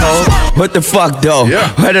rough hole. What the fuck though?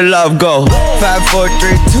 Where the love go? 5, 4,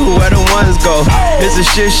 3, 2, where the ones go? It's a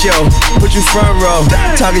shit show. Put you front row.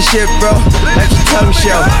 Talking shit, bro. Let your tongue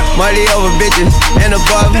show. Money over bitches and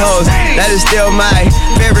above hoes. That is still my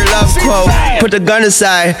favorite love quote. Put the gun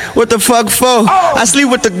aside. What the fuck for? I sleep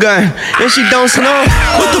with the gun. And she don't snow.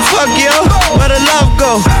 What the fuck, yo? Where the love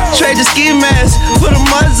go? Trade the ski mask for the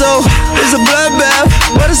muzzle. It's a bloodbath.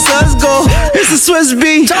 Where the suns go? It's the Swiss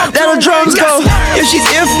beat. That the drums go. If she's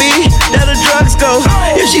iffy, that the drugs go.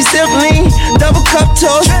 If she's simply double cup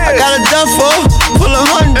toast, I got a duffel full of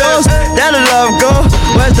hundos. That the love go.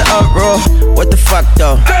 Where's the uproar? What the fuck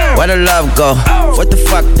though? Where the love go? What the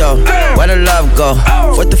fuck though? Where the love go?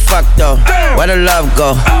 What the fuck though? Where the love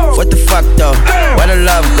go? What the fuck though? Where the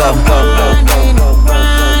love go?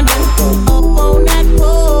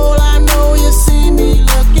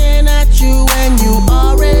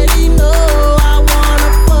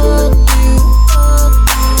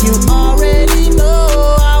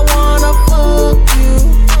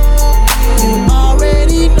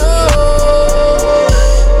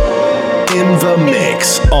 In the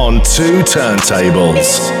mix on 2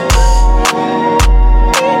 turntables.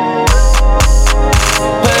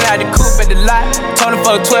 Pulling out the coupe at the lot. Told him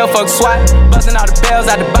fuck 12, fuck SWAT. Busting all the bells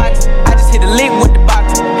out the box. I just hit a lick with the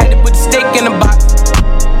box. Had to put the stick in the box.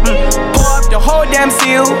 Pour up the whole damn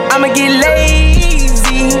seal. I'ma get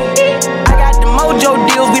lazy. I got the mojo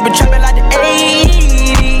deals. We been trapping like the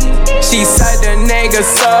 80s. She said the nigga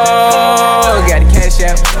so. Got the cash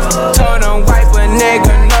out. Told him wipe a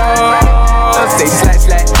nigga no. Say slash.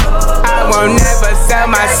 I won't never sell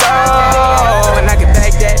my soul. And I can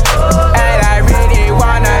back that. And I really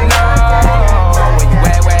wanna know where you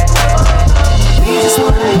at, where? We just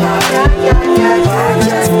wanna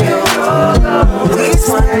just for you. We just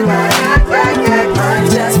wanna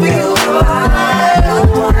just for you.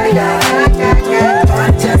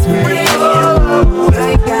 Just for you.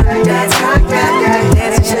 We got that.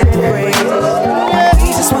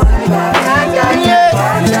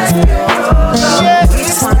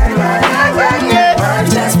 Just want the money. Money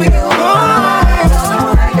just for you.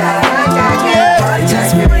 Money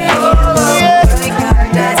just for you.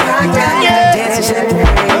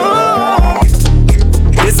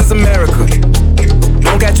 This is America.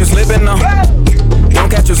 Don't catch you slipping now. Don't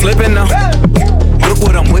catch you slipping now. Look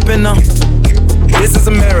what I'm whipping now. This is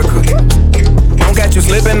America. Don't catch you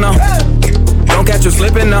slipping now. Don't catch you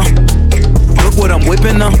slipping now. Look what I'm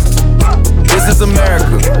whipping now. This is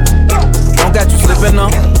America. Don't catch you slipping now.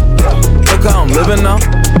 Look how I'm living now.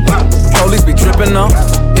 Police be tripping now.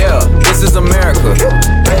 Yeah, this is America.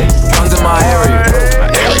 Guns in my area.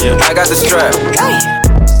 I got the strap.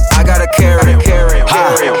 I gotta carry him.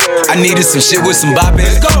 I needed some shit with some bop in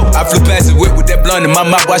it. I flew past the whip with that blunt in my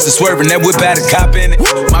mouth, watched it swerving. That whip had a cop in it.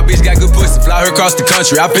 My bitch got good pussy, fly her across the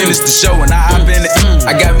country. I finished the show and I hop in it.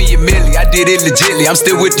 I got me a milli, I did it legitly. I'm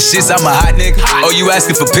still with the shits, I'm a hot nigga. Oh, you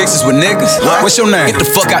asking for pictures with niggas? What's your name? Get the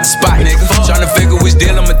fuck out the spot, nigga. Tryna figure which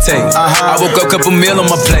deal I'ma take. I woke up, couple meal on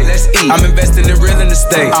my plate. I'm investing in real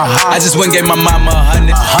estate. I just went and gave my mama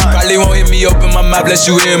 100. Probably won't hear me open my mouth, bless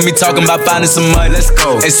you hear me talking about finding some money. Let's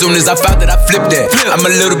go. As soon as I found that, I flipped that. I'm a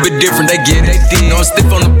little bit different, they get it. No, I'm stiff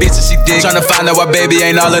on the bitch and she dig. Tryna find out why baby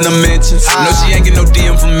ain't all in the mentions. No, she ain't get no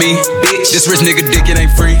DM from me. Bitch, this rich nigga dick, it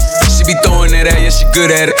ain't free. She be throwing that at, yeah, she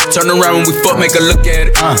good at it. Turn around when we fuck, make her look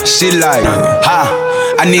at it. She like,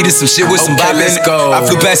 I needed some shit with some bop in it. I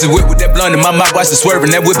flew past the whip with that blunt in my mouth, watched it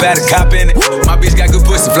swerving. That whip had a cop in it. My bitch got good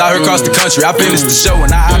pussy, fly her across the country. I finished the show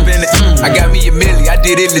and I hop in it. I got me a milli, I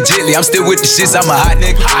did it legitly. I'm still with the shits, I'm a hot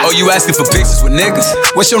nigga. Oh, you asking for pictures with niggas?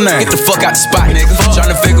 What's your name? Get the fuck out the spot, nigga.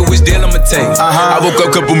 Tryna figure which deal I'ma take. I woke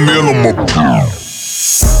up, couple meal on my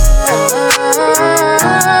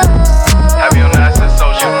Happy on the asset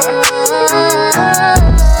social, man.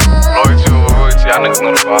 Loyalty over royalty, y'all niggas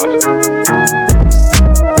know the vibes.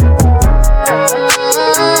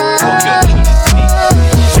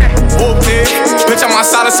 Whooped it, bitch, I'm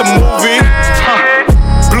outside of some movie.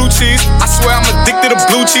 Blue cheese, I swear I'm addicted to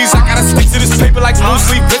blue cheese. I gotta stick to this paper like blue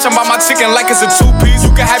sleep. Bitch, I'm by my chicken like it's a two-piece.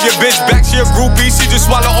 You can have your bitch back, she a groupie. She just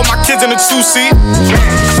swallow all my kids in a two-seat.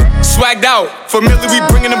 Swagged out, familiar, we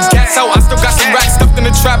bringing them gas out. I still got some racks stuffed in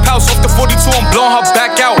the trap house. Off the 42, I'm blowing her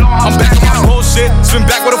back out. I'm back on my bullshit, spin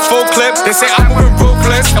back with a full clip. They say I'm moving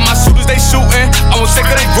ruthless, and my shooters they shooting. I won't take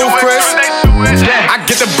her, they roof, Chris. I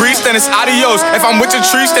get the breeze, then it's adios. If I'm with your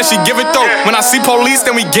trees, then she give it though. When I see police,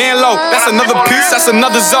 then we gang low. That's another piece, that's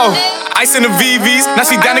another zone. Ice in the VVs, now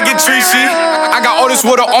she down to get treachy. I got all this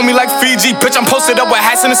water on me like Fiji. Bitch, I'm posted up with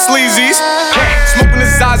hats and the sleazies. Smoking the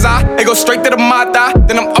Zaza, it go straight to the Mata.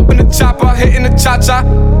 Then I'm up in the chopper, hitting the cha-cha.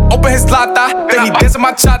 Open his lata, then he dancing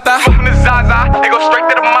my chata. Smoking the Zaza, it go straight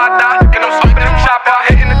to the Mata. Then I'm up in the chopper,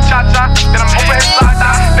 hitting the cha-cha. Then I'm open his lata,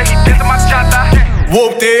 then he dancing my chata.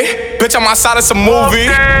 Whooped it, bitch, I'm outside of some movie.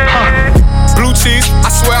 Blue cheese, I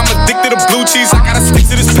swear I'm addicted to blue cheese. I gotta stick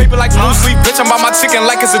to this paper like blue sleep. Bitch, I'm by my chicken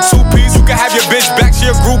like it's a two-piece. You can have your bitch back, she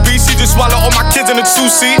a groupie. She just swallow all my kids in a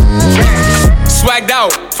two-seat. Swagged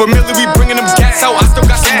out, familiar, we bringing them gas out. I still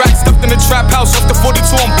got some racks stuffed in the trap house. Off the 42,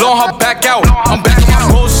 I'm blowing her back out. I'm back on my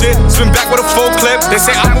bullshit, spin back with a full clip. They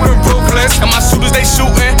say I'm moving ruthless, and my shooters they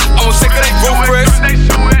shooting. I won't take her, they roof, Chris.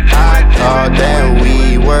 I thought that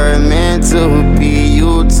we were meant to be.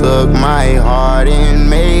 You took my heart and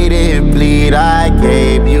made it bleed. I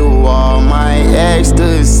gave you all my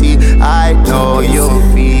ecstasy. I know you'll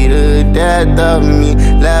be the death of me.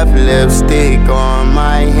 Left lipstick on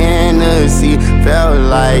my Hennessy. Felt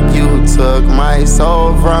like you took my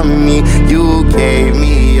soul from me. You gave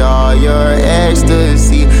me all your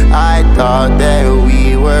ecstasy. I thought that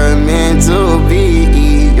we were meant to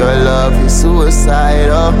be. Your love is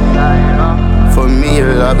suicidal. For me,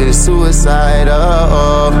 your love is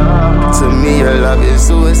suicidal. To me, your love is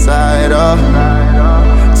suicidal.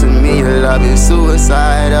 To me, your love is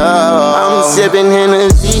suicidal. I'm sipping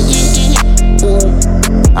Hennessy. Ooh.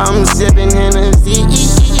 I'm sipping Hennessy.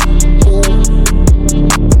 Ooh.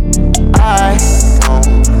 I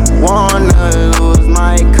don't wanna lose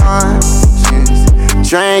my conscience.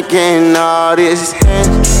 Drinking all this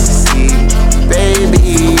Hennessy. Baby,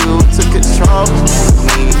 you took control of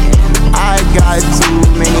me. I got too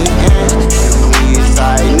many enemies.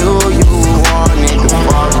 I knew you wanted to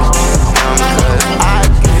fuck them, cause I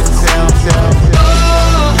could tell.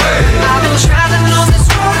 I've been traveling on this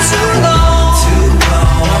road too long.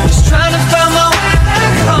 Just trying to find my way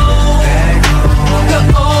back home. The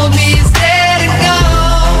old me is there to go,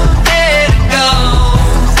 there to go.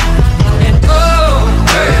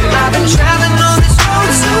 And I've been traveling on this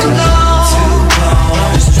road too long.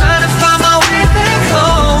 Just trying to find my way back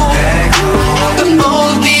home. The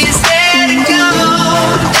old me is there to go,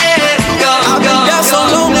 there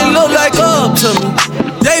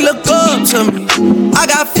to me. I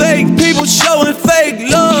got fake people showing fake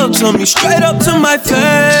love to me. Straight up to my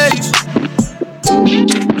face.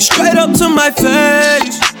 Straight up to my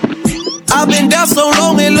face. I've been down so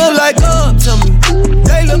long it look like up to me.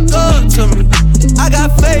 They look up to me. I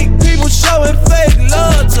got fake people showing fake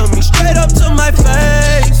love to me. Straight up to my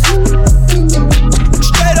face.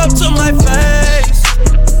 Straight up to my face.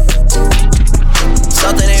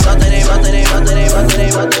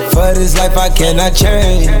 For this life I cannot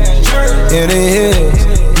change. In the hills,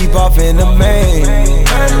 deep off in the main.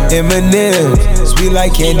 Eminem, sweet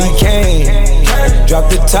like candy cane. Drop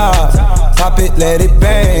the top, pop it, let it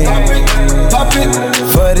bang. Pop it.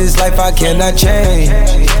 For this life I cannot change.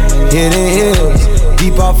 In the hills,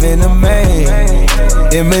 deep off in the main.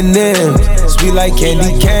 Eminem, sweet like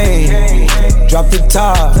candy cane. Drop the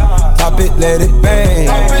top, pop it, let it bang.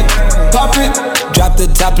 Pop it. Drop the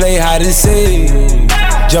top, play hide and seek.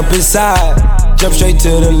 Jump inside, jump straight to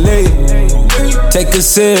the lead. Take a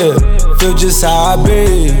sip, feel just how I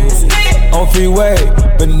be. On freeway,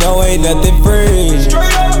 but no, ain't nothing free.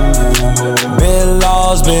 Been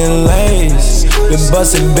lost, been lanes. Been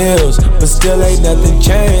busting bills, but still ain't nothing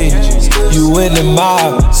changed. You in the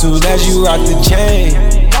mob, soon as you rock the chain.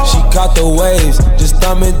 She caught the waves, just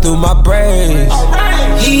thumbing through my braids.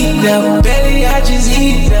 Heat up, belly, I just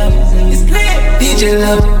heat up. It's lit. DJ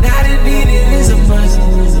love, now the beat it is a must.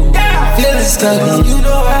 Feeling stuck, you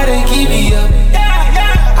know how to keep me up.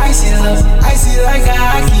 Icy love, icy like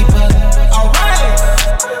I keep up.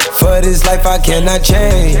 For this life I cannot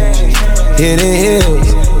change. Hidden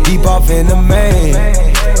hills, deep off in the main.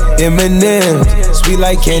 Eminem, sweet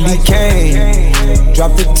like candy cane.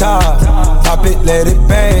 Drop the top, pop it, let it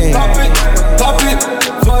bang. Pop it, pop it.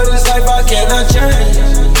 For this life I cannot change.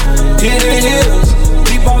 Hidden hills,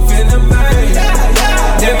 deep off in the main.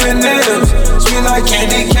 Eminem, sweet like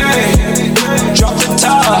candy cane. Drop the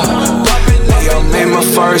top, pop it, let it bang. Made my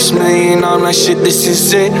first million, I'm like shit, this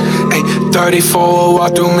is it. Ayy, 34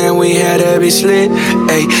 walk through, man, we had every slit.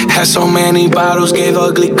 Ayy, had so many bottles, gave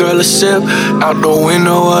ugly girl a sip. Out the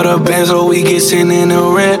window of the Benz, so we get sitting in the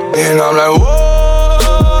rent. And I'm like,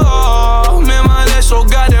 whoa, man, my legs so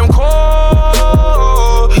goddamn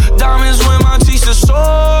cold. Diamonds when my teeth are sore.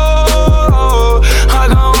 I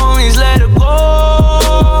got homies, let it go.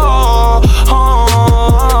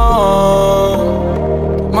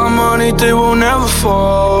 My money, they will never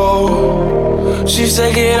fall. She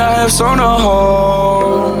said, kid, I have some to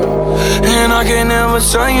hold, and I can never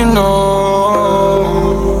tell you no.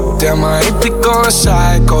 Damn, I ain't pick on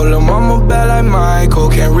psycho. Lil' mama bad like Michael.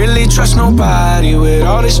 Can't really trust nobody with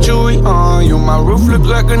all this jewelry on you. My roof look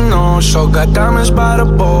like a no-show. Got diamonds by the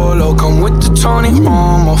bolo. Come with the Tony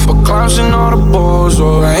Romo for clowns and all the balls.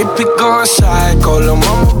 Oh, I ain't pick on psycho. Lil'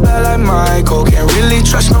 mama bad like Michael. Can't really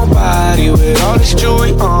trust nobody with all this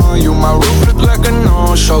jewelry on you. My roof look like a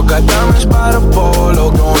no-show. Got diamonds by the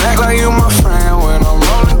bolo. Don't act like you my friend when I'm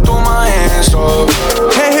rolling through my hands. Oh,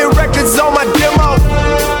 Can't hit records on my demo.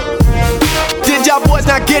 Did y'all boys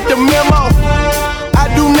not get the memo? I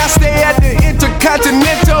do not stay at the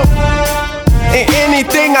Intercontinental, and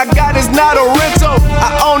anything I got is not a rental. I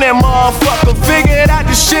own that motherfucker, figured out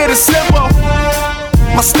this shit is simple.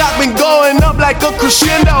 My stock been going up like a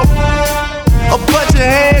crescendo. A bunch of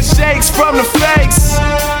handshakes from the fakes,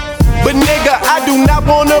 but nigga, I do not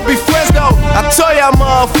wanna be friends though. I tell y'all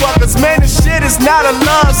motherfuckers, man, this shit is not a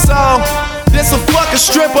love song. This a fucking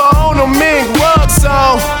stripper on a mink rug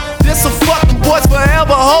song. This a fucking boys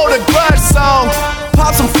forever hold a grudge song.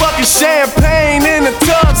 Pop some fucking champagne in the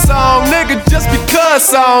tub song. Nigga, just because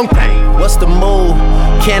song. What's the move?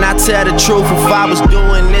 Can I tell the truth? If I was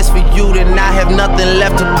doing this for you, then I have nothing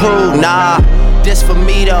left to prove. Nah, this for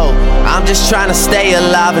me though. I'm just trying to stay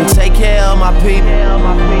alive and take care of my people.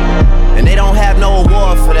 And they don't have no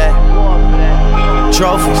award for that.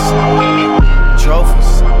 Trophies.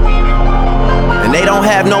 Trophies. And they don't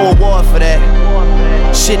have no award for that.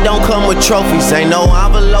 Shit don't come with trophies, ain't no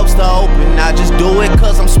envelopes to open. I just do it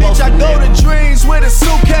cause I'm supposed to. Bitch, I go to dreams with a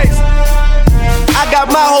suitcase. I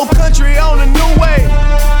got my whole country on a new wave.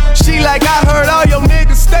 She like, I heard all your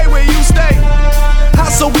niggas stay where you stay.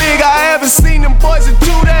 House so big I haven't seen them boys in 2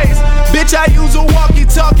 days. Bitch, I use a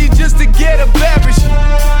walkie-talkie just to get a beverage.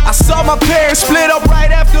 I saw my parents split up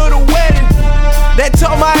right after the wedding. They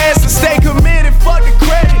told my ass to stay committed, fuck the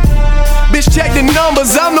credit. Bitch, check the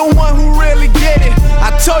numbers, I'm the one who really get it. I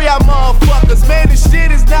told y'all motherfuckers, man, this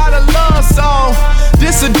shit is not a love song.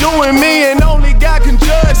 This a doing me and only God can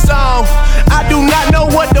judge song. I I do not know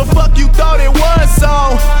what the fuck you thought it was,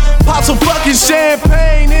 song. Pop some fucking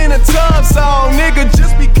champagne in a tub, song. Nigga,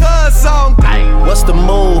 just because, song. What's the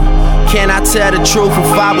move? Can I tell the truth?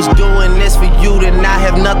 If I was doing this for you, then I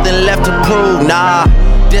have nothing left to prove. Nah,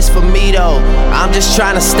 this for me though. I'm just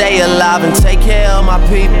trying to stay alive and take care of my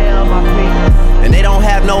people. And they don't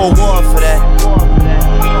have no award for that.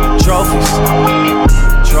 Trophies.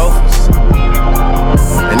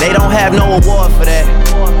 And they don't have no award for that.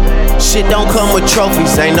 Shit don't come with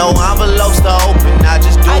trophies, ain't no envelopes to open. I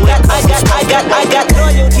just do it. I got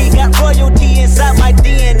royalty inside my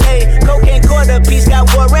DNA. Cocaine quarter piece, got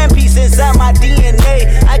war and peace inside my DNA.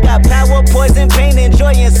 I got power, poison, pain, and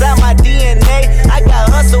joy inside my DNA. I got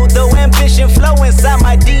hustle, though ambition, flow inside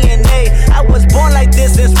my DNA. I was born like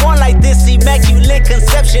this and born like this, immaculate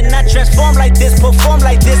conception. I transform like this, perform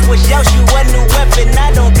like this. Wish out you a new weapon.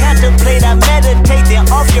 I don't contemplate, I meditate. Then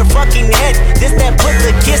off your fucking head. This that put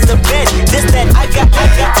the kiss to bed. This that I got.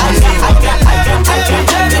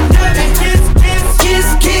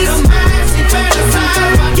 Kiss.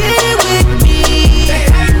 Get with me. They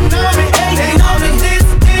hating on me. This.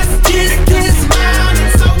 Kiss. Mine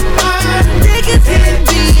is so fine. Niggas hit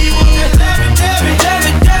me. Love it.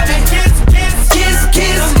 Kiss.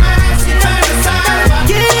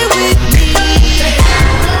 Get with me. They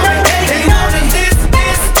hating on me. This.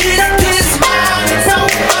 Kiss. Mine is so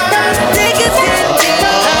fine. Niggas hit me.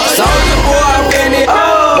 Soulja Boy, I'm in it.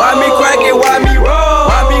 Why me crack it? Why me roll?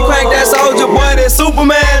 Why me crank that Soulja Boy? That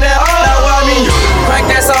Superman? That now why me you crank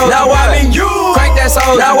that soul? Now why me you crank that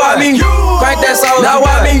soul? Now why me you crank that soul? Now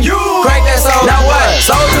why me you crank that soul? Now what?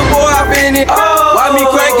 Soulja Boy, I'm in it. Why me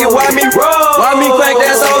crank it? Why me roll? Why me crank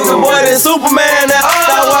that Soulja Boy? That Superman? That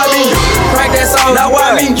now why me you crank that soul? Now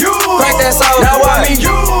why me you crank that soul? Now why me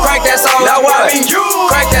you crank that soul? Now why me you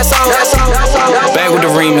crank that soul? Back with the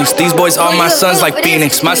remix. These boys all my sons like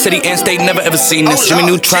Phoenix. My city and state never ever seen this. Jimmy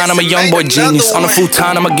Neutron, I'm a young boy genius. On a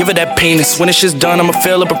futon, I'ma give it that penis. When this shit's done, I'ma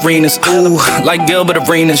fill up arenas. Ooh, like Gilbert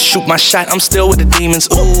Arenas. Shoot my shot, I'm still with the demons.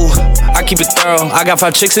 Ooh, I keep it thorough. I got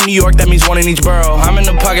 5 chicks in New York, that means 1 in each borough. I'm in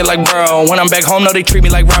the pocket like Burrow. When I'm back home, no, they treat me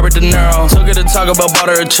like Robert De Niro. Took her to Taco Bell, bought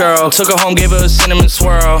her a churro. Took her home, gave her a cinnamon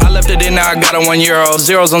swirl. I left it in, now I got her €1.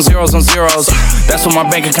 Zeros on zeros on zeros. That's what my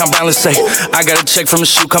bank account balance say. I got a check from a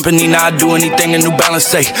shoe company, now I do anything a New Balance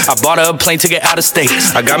say. I bought her a plane ticket out of state.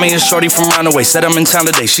 I got me a shorty from Roundaway, said I'm in town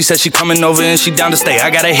today. She said she coming over and she down to stay. I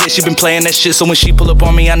got a hit, she been playing that shit, so when she pull up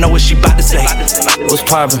on me, I know what she bout to say. What's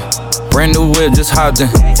poppin'? Brand new whip, just hopped in.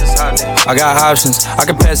 I got options, I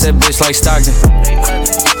can pass that bitch like Stockton.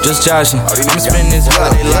 Just joshing, I'm spending this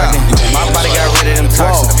holiday locked in. My body got rid of them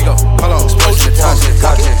toxins. Hold on,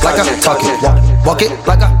 Talk it like I talk it. Walk it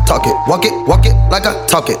like I talk it. Walk it like I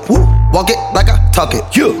talk it. Walk it like I talk it.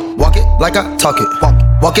 You walk it like I talk it.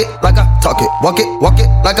 Walk it like I talk it. Walk it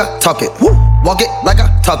like I talk it. Walk it like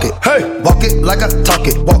I talk it. Hey, walk it like I talk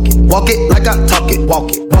it. Walk it like I talk it.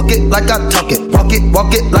 Walk it like I talk it.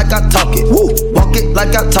 Walk it like I talk it. Walk it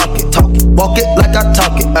like I talk it. Walk it like I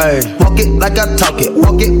talk it. Hey, walk it like I talk it.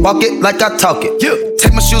 Walk it like I talk it. Yeah.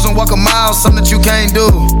 Take my shoes and walk a mile, something that you can't do.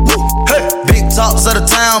 Hey, big talks of the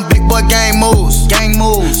town, big boy gang moves.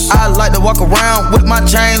 I like to walk around with my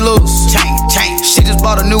chain loose. Chain. She just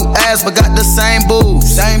bought a new ass, but got the same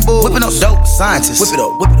boobs. Whipping up dope scientists. Whip it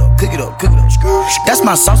up, cook it up. That's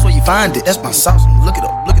my sauce where you find it. That's my sauce. Look it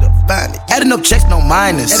up, find it. Adding up checks, no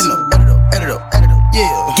minus. Add it up.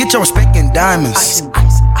 Yeah. Get your respect in diamonds.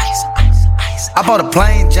 Ice. I bought a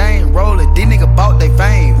plain Jane roller. These niggas bought they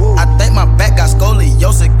fame. I think my back got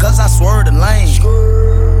scoliosis, cause I swerved the lane.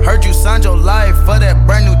 Heard you signed your life for that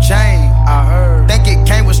brand new chain. I heard. Think it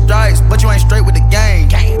came with stripes, but you ain't straight with the game.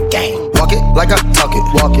 Walk it like I talk it.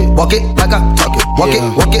 Walk it like I talk it. Walk it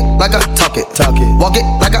like I talk it. Walk it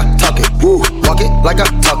like I talk it. Walk it like I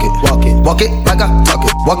talk it. Walk it like I talk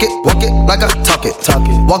it. Walk it like I talk it.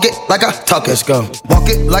 Walk it like I talk it. Let's go. Walk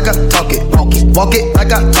it like I talk it. Walk it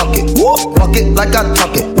like I talk it. Walk it like I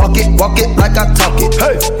talk it. Walk it like I talk it.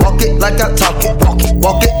 Hey, walk it like I talk it. Walk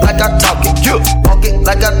it like I talk it. You walk it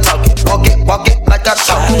like I talk it. Walk it like I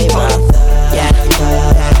talk it.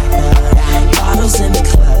 Bottles in the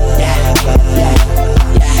club.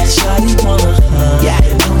 Shawty wanna hug.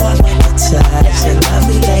 Know I like to touch. And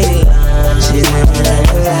lovely lady. She's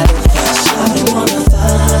Shawty wanna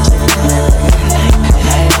fuck. Bottles in the club.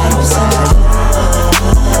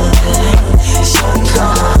 Shawty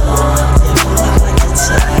wanna hug. Know I like to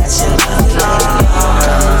touch. And lovely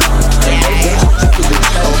lady.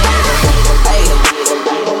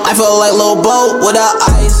 I feel like Lil Bo without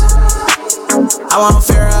ice. I want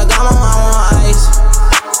Ferragamo, I want ice.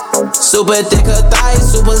 Super thick her thighs,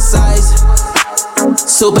 super size.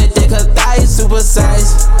 Super thick her thighs, super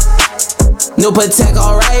size. New Patek,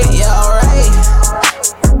 alright, yeah, alright.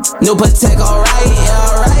 New Patek, alright,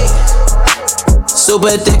 yeah, alright.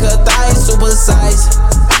 Super thicker thighs, super size.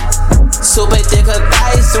 Super thicker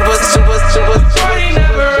thighs, super. Party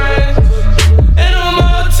never ends. In a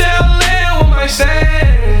motel land with my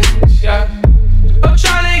sands, yeah. I'm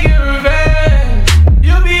tryna get revenge.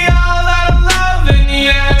 You'll be all out of love in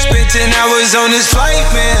the end. Spent 10 hours on this flight,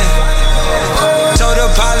 man. Told the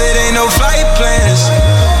pilot ain't no flight plans.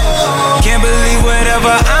 Can't believe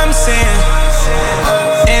whatever I'm saying.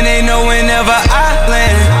 And they know whenever I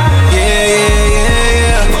land. Yeah, yeah, yeah,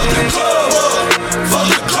 yeah. Fuck the club up, fuck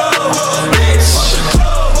the club up, bitch.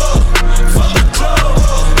 Fuck the club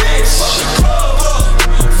up, bitch. Fuck the club up,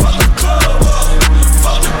 fuck the club up,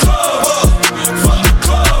 fuck the club up, fuck the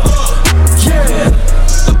club up. Yeah,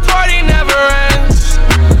 the party never ends.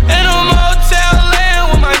 In a motel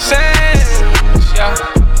land with my sands, yeah.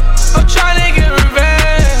 I'm tryna get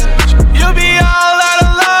revenge. You'll be all out of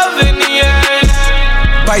love in the end.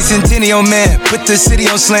 Bicentennial man, put the city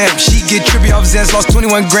on slam. She get trippy off Zans, lost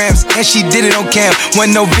 21 grams, and she did it on cam.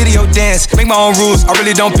 Wasn't no video dance, make my own rules. I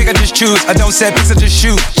really don't pick, I just choose. I don't set pics, I just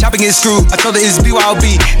shoot. Shopping is screwed. I told her it's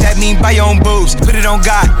BYOB. That mean buy your own boobs. Put it on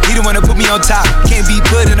God, he the one to put me on top. Can't be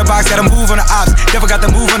put in a box, gotta move on the ops. Never got the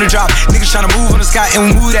move on the drop. Niggas tryna move on the sky and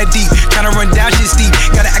we move that deep. Tryna run down shit steep.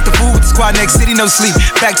 Gotta act the fool with the squad, next city, no sleep.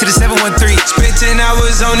 Back to the 713. Spent 10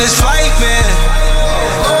 hours on this flight, man.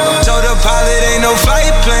 Told the pilot ain't no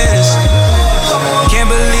flight plans. Can't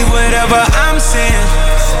believe whatever I'm saying.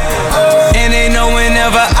 And they know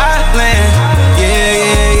whenever I land. Yeah,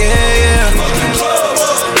 yeah, yeah, yeah. Fuck the club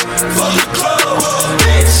up, fuck the club up,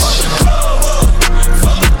 bitch. Fuck the club up,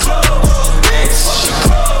 fuck the club up, bitch. Fuck the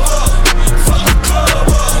club up, fuck the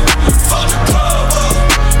club up, fuck the club up.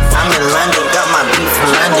 I'm in London, got my beat from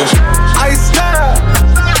London. Ice style,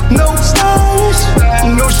 no stylish,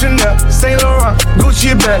 no Chanel, Saint Laurent,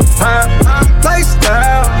 Gucci bag,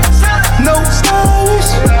 lifestyle, no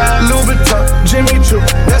stylish, Louis Vuitton, Jimmy Choo,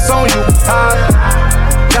 that's on you.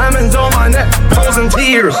 Diamonds on my neck, frozen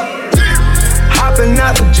tears, hopping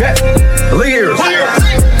out the jet, leers.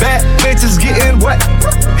 Bad bitches getting wet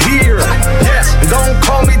here. Yes, don't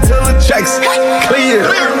call me till the checks clear.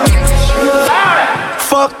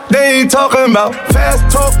 Fuck they ain't talking about.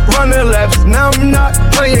 Fast talk, running laps. Now I'm not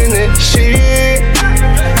playing it. Shit.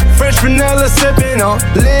 Fresh vanilla sipping on.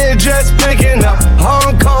 Lid just picking up.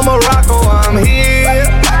 Hong Kong, Morocco, I'm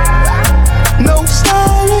here. No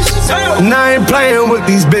stylish. And I ain't playing with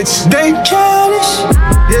these bitches. They childish.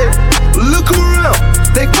 Yeah. Look around.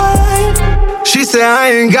 They quiet. She said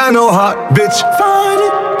I ain't got no heart, bitch. Find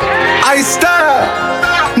it. I style.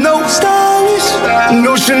 No stylish,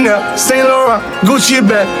 no Chanel, Saint Laurent, Gucci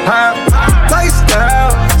bag,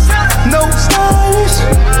 lifestyle, no stylish,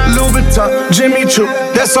 Louis Vuitton, Jimmy Choo,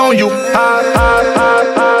 that's on you.